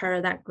 fellows as part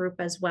of that group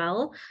as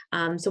well.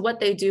 So what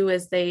they do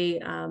is they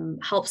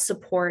help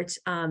support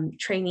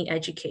trainee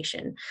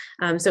education.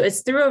 So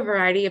it's through a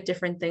variety of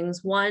different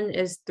things. One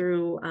is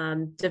through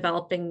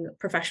developing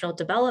professional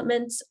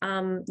development,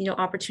 you know,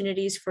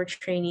 opportunities for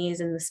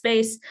trainees in the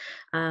space,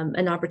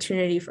 an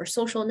opportunity for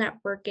social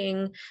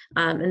networking,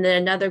 and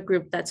then another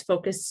group that's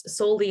focused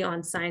solely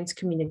on science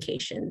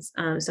communications.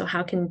 So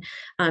how can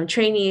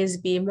trainees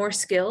be more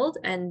skilled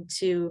and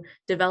to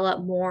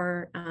develop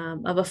more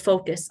of a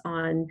focus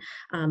on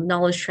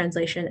knowledge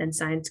translation and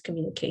science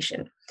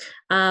communication.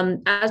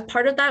 As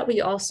part of that, we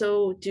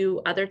also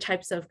do other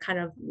types of kind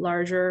of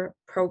larger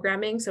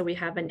programming. So we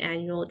have an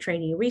annual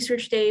trainee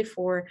research day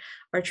for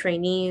our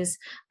trainees.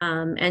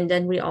 And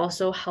then we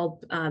also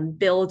help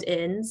build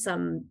in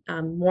some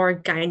more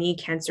gynae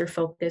cancer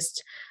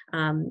focused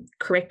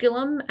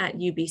curriculum at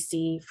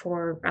UBC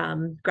for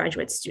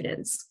graduate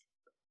students.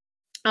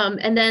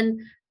 And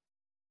then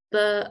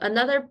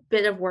another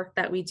bit of work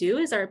that we do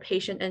is our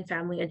Patient and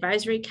Family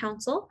Advisory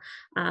Council.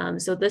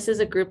 So this is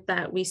a group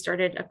that we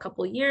started a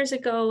couple years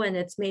ago, and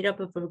it's made up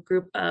of a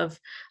group of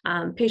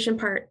patient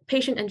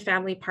and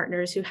family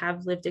partners who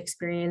have lived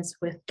experience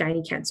with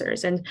gynae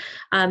cancers.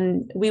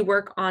 And we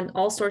work on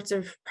all sorts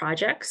of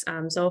projects.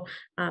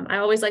 I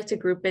always like to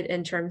group it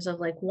in terms of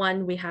like,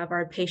 one, we have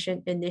our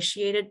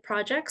patient-initiated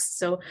projects.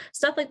 So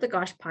stuff like the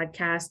GOSH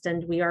podcast,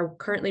 and we are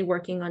currently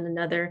working on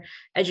another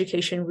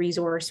education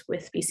resource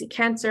with BC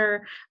Cancer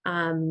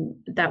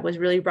that was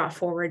really brought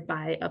forward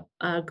by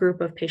a group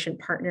of patient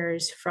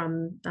partners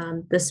from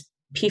this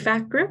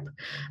PFAC group.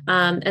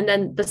 And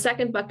then the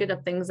second bucket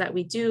of things that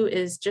we do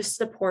is just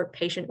support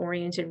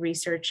patient-oriented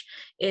research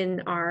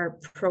in our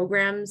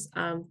programs,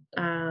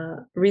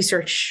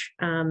 research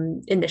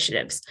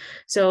initiatives.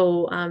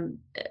 So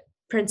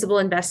principal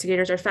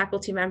investigators or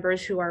faculty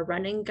members who are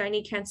running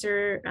gynae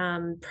cancer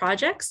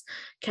projects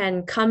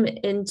can come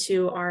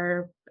into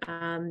our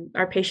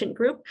patient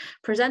group,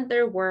 present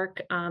their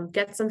work,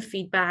 get some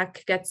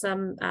feedback, get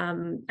some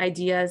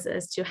ideas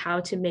as to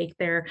how to make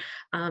their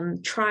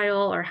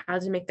trial or how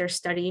to make their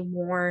study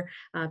more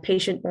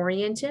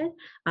patient-oriented.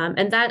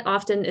 And that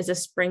often is a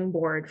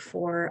springboard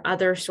for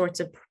other sorts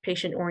of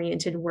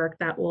patient-oriented work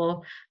that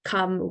will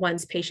come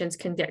once patients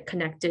can get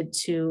connected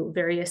to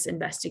various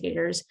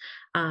investigators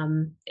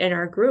in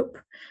our group.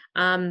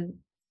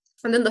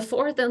 And then the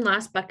fourth and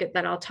last bucket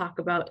that I'll talk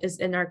about is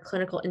in our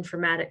clinical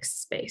informatics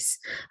space.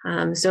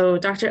 So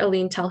Dr.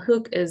 Aline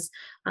Talhouk is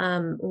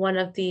one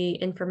of the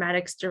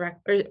informatics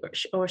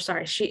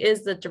she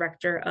is the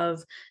director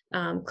of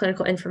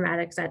clinical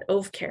informatics at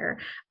OVCare.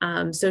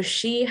 So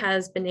she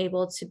has been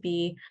able to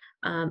be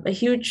a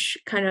huge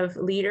kind of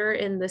leader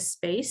in this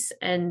space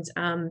and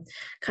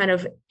kind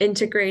of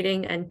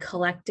integrating and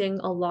collecting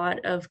a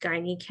lot of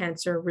gynae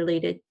cancer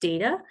related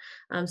data.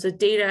 So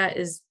data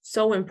is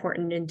so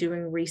important in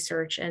doing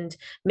research, and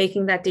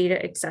making that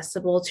data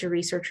accessible to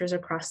researchers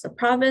across the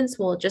province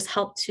will just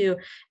help to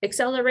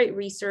accelerate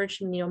research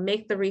and,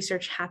 make the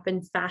research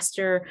happen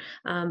faster,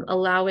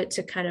 allow it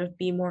to kind of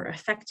be more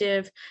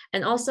effective,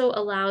 and also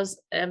allows,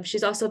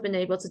 she's also been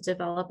able to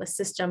develop a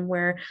system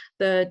where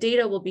the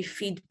data will be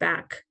fed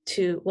back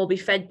to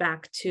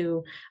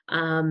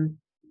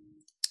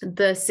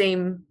the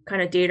same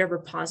kind of data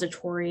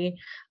repository.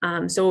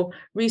 So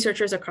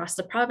researchers across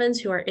the province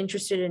who are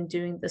interested in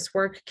doing this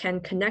work can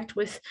connect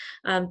with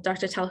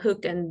Dr.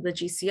 Talhouk and the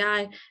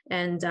GCI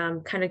and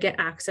kind of get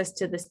access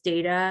to this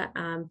data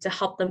to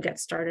help them get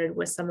started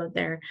with some of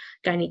their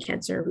gynae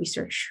cancer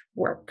research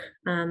work.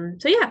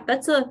 So yeah,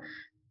 that's a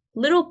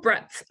little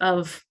breadth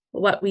of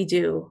what we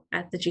do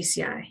at the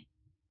GCI.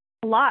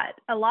 A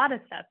lot of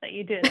stuff that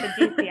you do at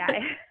the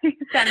GCI. You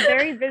sound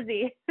very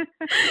busy.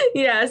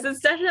 Yes,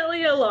 it's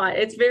definitely a lot.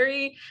 It's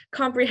very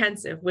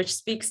comprehensive, which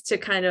speaks to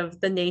kind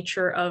of the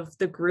nature of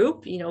the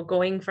group.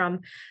 Going from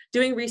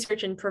doing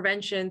research and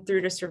prevention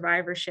through to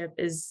survivorship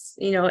is,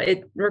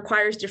 it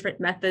requires different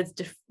methods,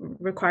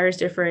 requires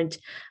different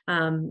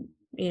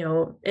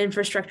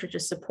infrastructure to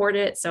support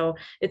it. So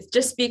it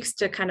just speaks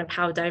to kind of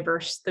how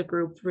diverse the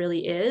group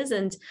really is,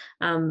 and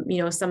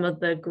some of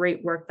the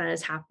great work that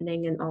is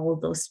happening in all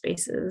of those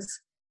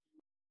spaces.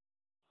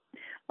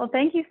 Well,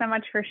 thank you so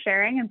much for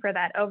sharing and for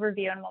that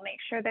overview. And we'll make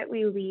sure that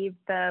we leave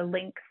the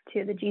links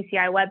to the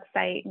GCI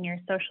website and your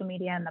social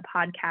media and the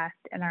podcast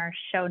in our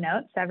show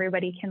notes, so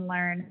everybody can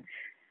learn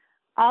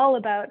all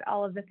about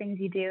all of the things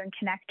you do and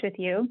connect with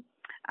you.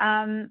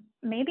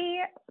 Maybe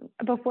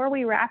before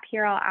we wrap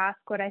here, I'll ask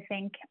what I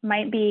think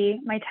might be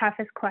my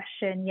toughest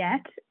question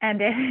yet.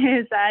 And it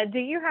is, do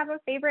you have a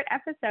favorite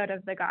episode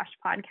of the GOSH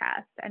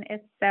podcast? And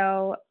if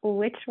so,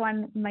 which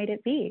one might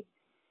it be?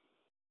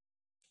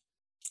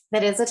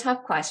 That is a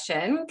tough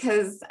question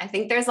because I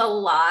think there's a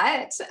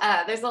lot.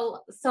 There's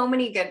so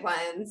many good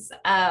ones.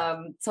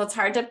 So it's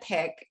hard to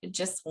pick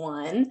just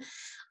one.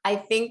 I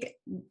think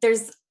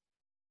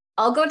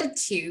I'll go to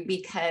two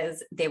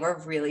because they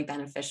were really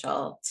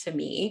beneficial to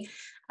me.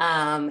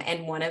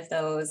 And one of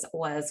those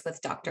was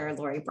with Dr.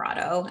 Lori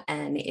Brotto,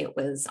 and it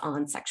was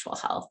on sexual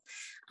health.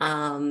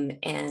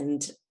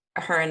 And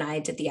her and I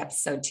did the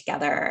episode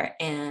together,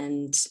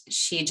 and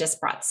she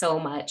just brought so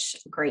much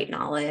great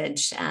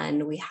knowledge,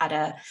 and we had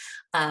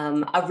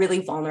a really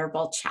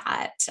vulnerable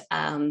chat.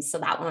 So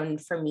that one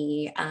for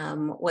me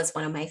was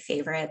one of my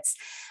favorites,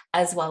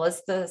 as well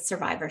as the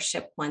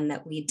survivorship one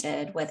that we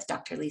did with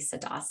Dr. Lisa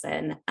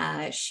Dawson.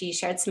 She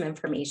shared some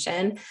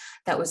information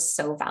that was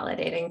so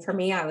validating for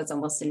me. I was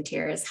almost in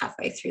tears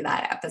halfway through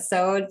that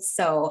episode.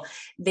 So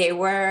they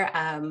were,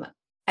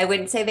 I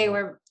wouldn't say they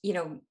were,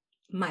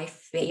 my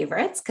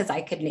favorites, because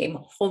I could name a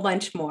whole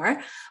bunch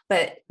more,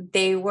 but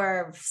they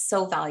were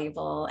so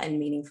valuable and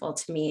meaningful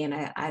to me, and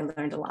I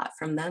learned a lot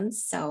from them.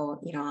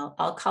 So,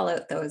 I'll call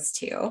out those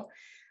two,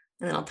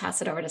 and then I'll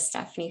pass it over to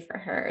Stephanie for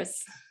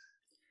hers.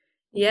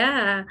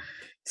 Yeah.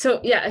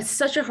 So yeah, it's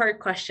such a hard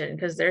question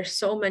because there's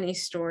so many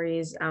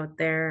stories out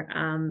there,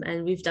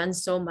 and we've done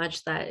so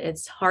much that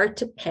it's hard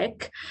to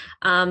pick.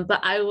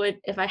 But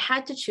if I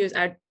had to choose,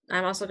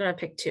 I'm also going to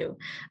pick two.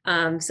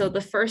 So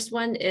the first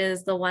one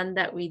is the one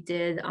that we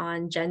did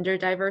on gender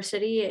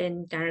diversity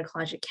in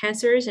gynecologic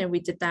cancers. And we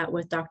did that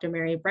with Dr.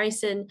 Mary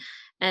Bryson,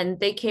 and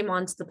they came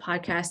onto the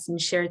podcast and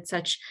shared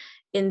such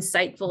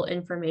insightful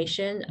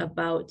information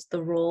about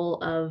the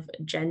role of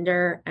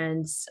gender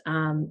and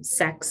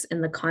sex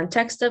in the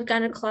context of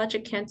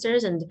gynecologic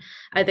cancers. And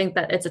I think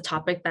that it's a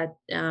topic that,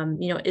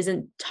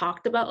 isn't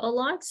talked about a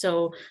lot.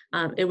 So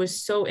it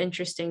was so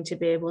interesting to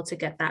be able to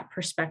get that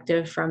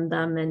perspective from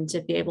them and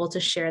to be able to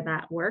share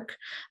that work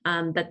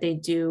that they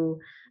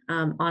do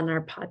on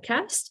our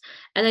podcast.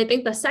 And I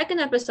think the second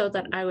episode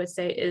that I would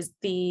say is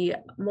the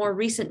more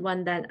recent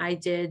one that I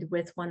did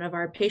with one of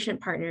our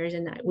patient partners.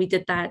 And we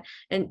did that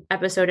an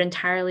episode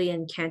entirely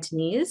in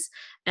Cantonese.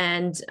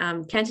 And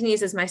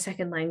Cantonese is my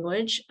second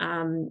language,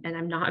 and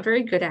I'm not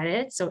very good at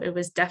it. So it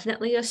was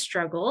definitely a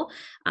struggle.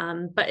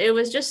 But it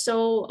was just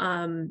so,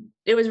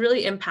 it was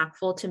really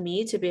impactful to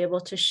me to be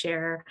able to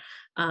share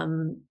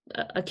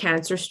a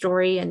cancer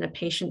story and a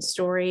patient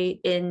story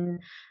in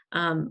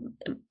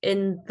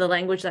the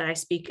language that I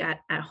speak at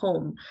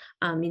home,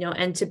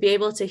 and to be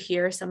able to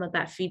hear some of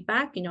that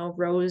feedback.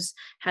 Rose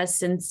has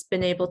since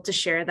been able to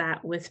share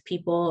that with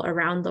people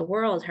around the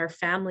world, her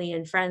family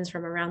and friends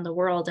from around the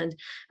world. And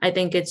I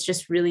think it's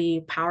just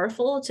really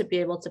powerful to be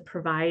able to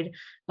provide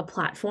a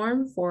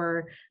platform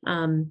for,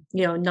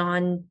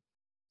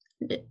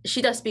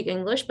 she does speak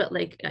English, but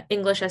like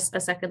English as a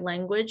second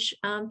language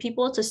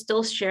people to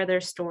still share their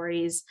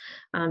stories,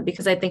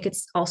 because I think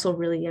it's also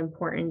really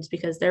important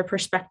because their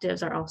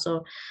perspectives are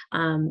also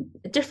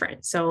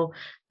different. So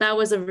that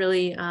was a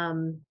really,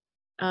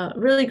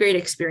 really great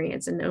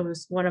experience. And it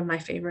was one of my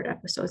favorite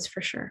episodes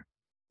for sure.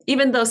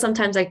 Even though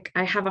sometimes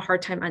I have a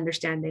hard time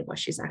understanding what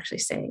she's actually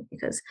saying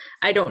because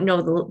I don't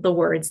know the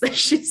words that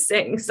she's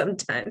saying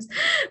sometimes,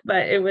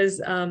 but it was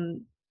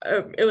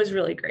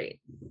really great.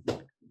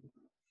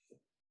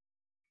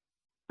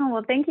 Oh,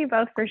 well, thank you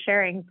both for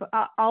sharing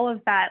all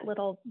of that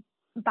little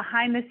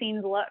behind the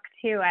scenes look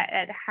too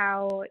at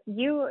how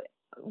you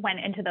went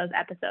into those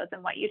episodes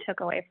and what you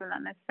took away from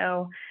them. Is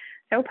so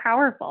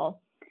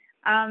powerful.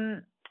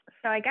 So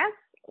I guess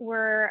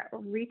we're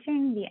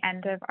reaching the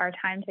end of our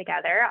time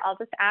together. I'll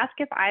just ask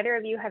if either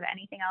of you have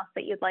anything else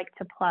that you'd like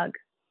to plug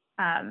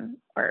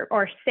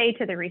or say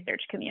to the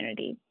research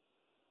community.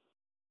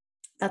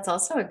 That's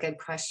also a good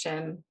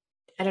question.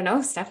 I don't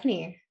know,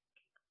 Stephanie.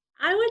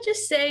 I would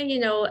just say,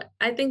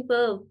 I think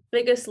the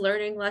biggest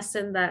learning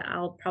lesson that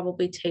I'll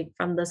probably take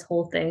from this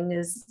whole thing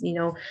is,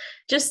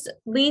 just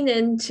lean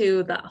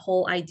into that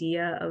whole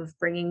idea of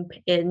bringing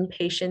in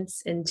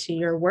patients into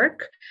your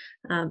work.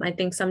 I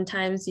think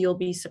sometimes you'll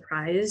be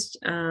surprised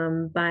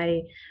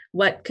by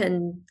what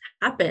can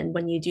happen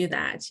when you do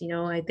that.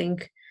 I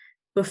think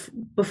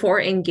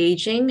before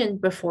engaging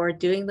and before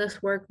doing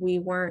this work, we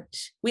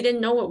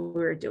didn't know what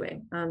we were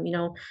doing.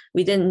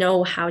 We didn't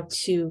know how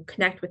to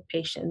connect with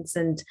patients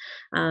and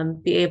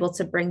be able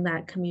to bring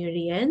that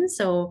community in.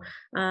 So,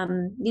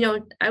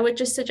 I would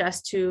just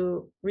suggest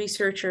to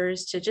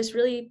researchers to just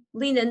really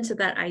lean into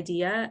that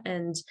idea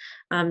and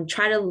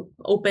try to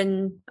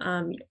open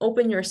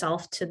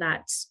yourself to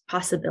that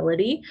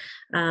possibility,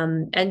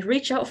 and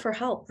reach out for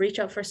help, reach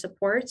out for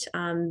support.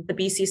 The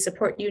BC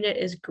Support Unit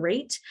is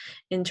great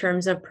in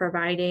terms of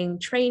providing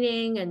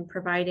training and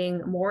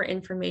providing more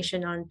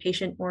information on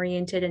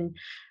patient-oriented and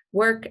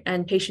work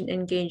and patient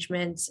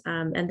engagement.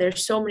 And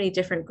there's so many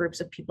different groups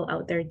of people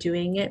out there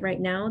doing it right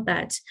now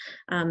that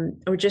I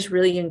would just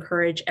really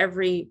encourage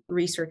every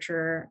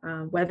researcher,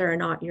 whether or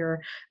not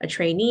you're a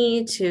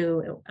trainee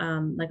to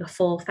like a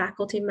full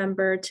faculty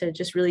member, to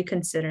just really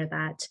consider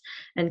that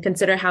and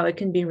consider how it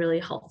can be really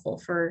helpful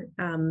for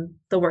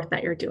the work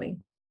that you're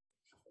doing.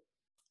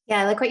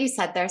 Yeah, I like what you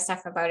said there,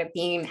 Steph, about it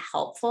being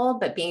helpful,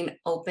 but being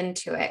open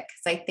to it.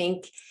 Because I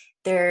think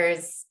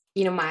there's,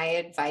 my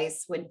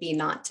advice would be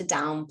not to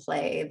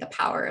downplay the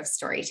power of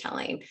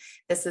storytelling.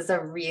 This is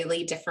a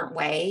really different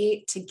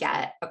way to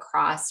get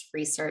across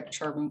research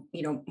or,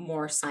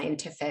 more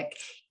scientific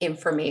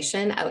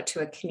information out to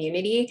a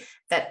community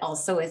that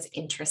also is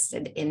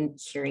interested in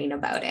hearing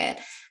about it.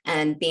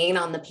 And being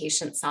on the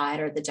patient side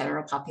or the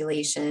general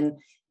population,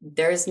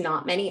 there's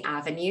not many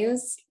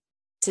avenues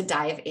to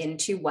dive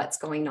into what's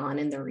going on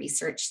in the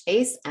research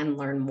space and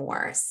learn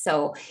more.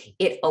 So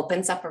it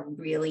opens up a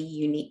really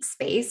unique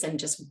space and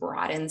just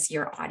broadens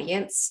your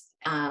audience.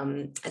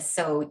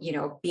 So,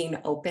 being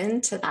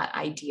open to that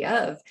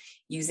idea of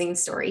using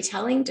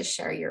storytelling to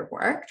share your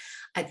work,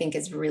 I think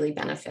is really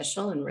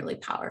beneficial and really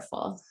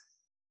powerful.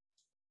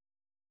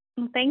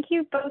 Well, thank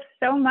you both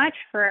so much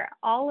for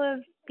all of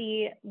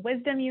the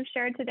wisdom you've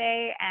shared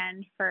today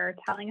and for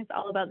telling us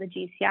all about the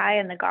GCI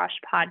and the GOSH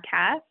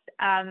podcast.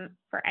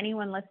 For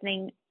anyone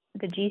listening,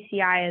 the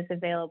GCI is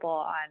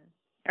available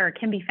or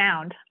can be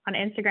found on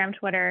Instagram,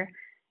 Twitter,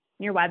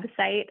 your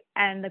website,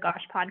 and the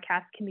GOSH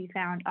podcast can be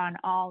found on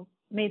all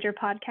major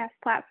podcast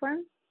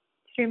platforms,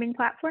 streaming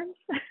platforms.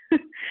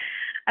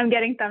 I'm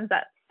getting thumbs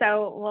up.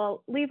 So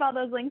we'll leave all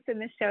those links in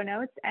the show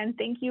notes. And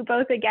thank you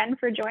both again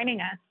for joining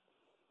us.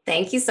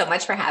 Thank you so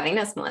much for having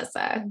us,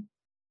 Melissa.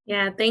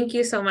 Yeah, thank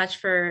you so much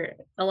for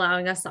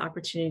allowing us the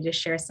opportunity to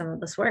share some of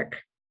this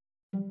work.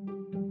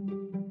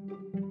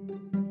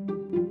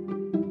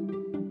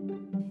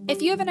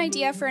 If you have an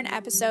idea for an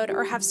episode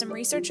or have some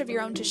research of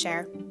your own to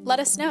share, let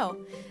us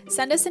know.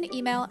 Send us an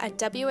email at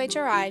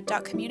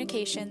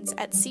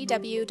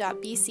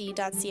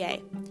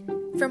whri.communications@cw.bc.ca.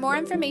 For more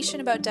information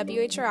about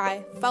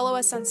WHRI, follow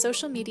us on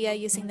social media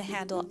using the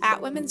handle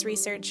 @Women's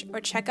Research or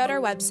check out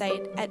our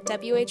website at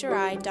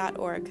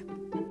whri.org.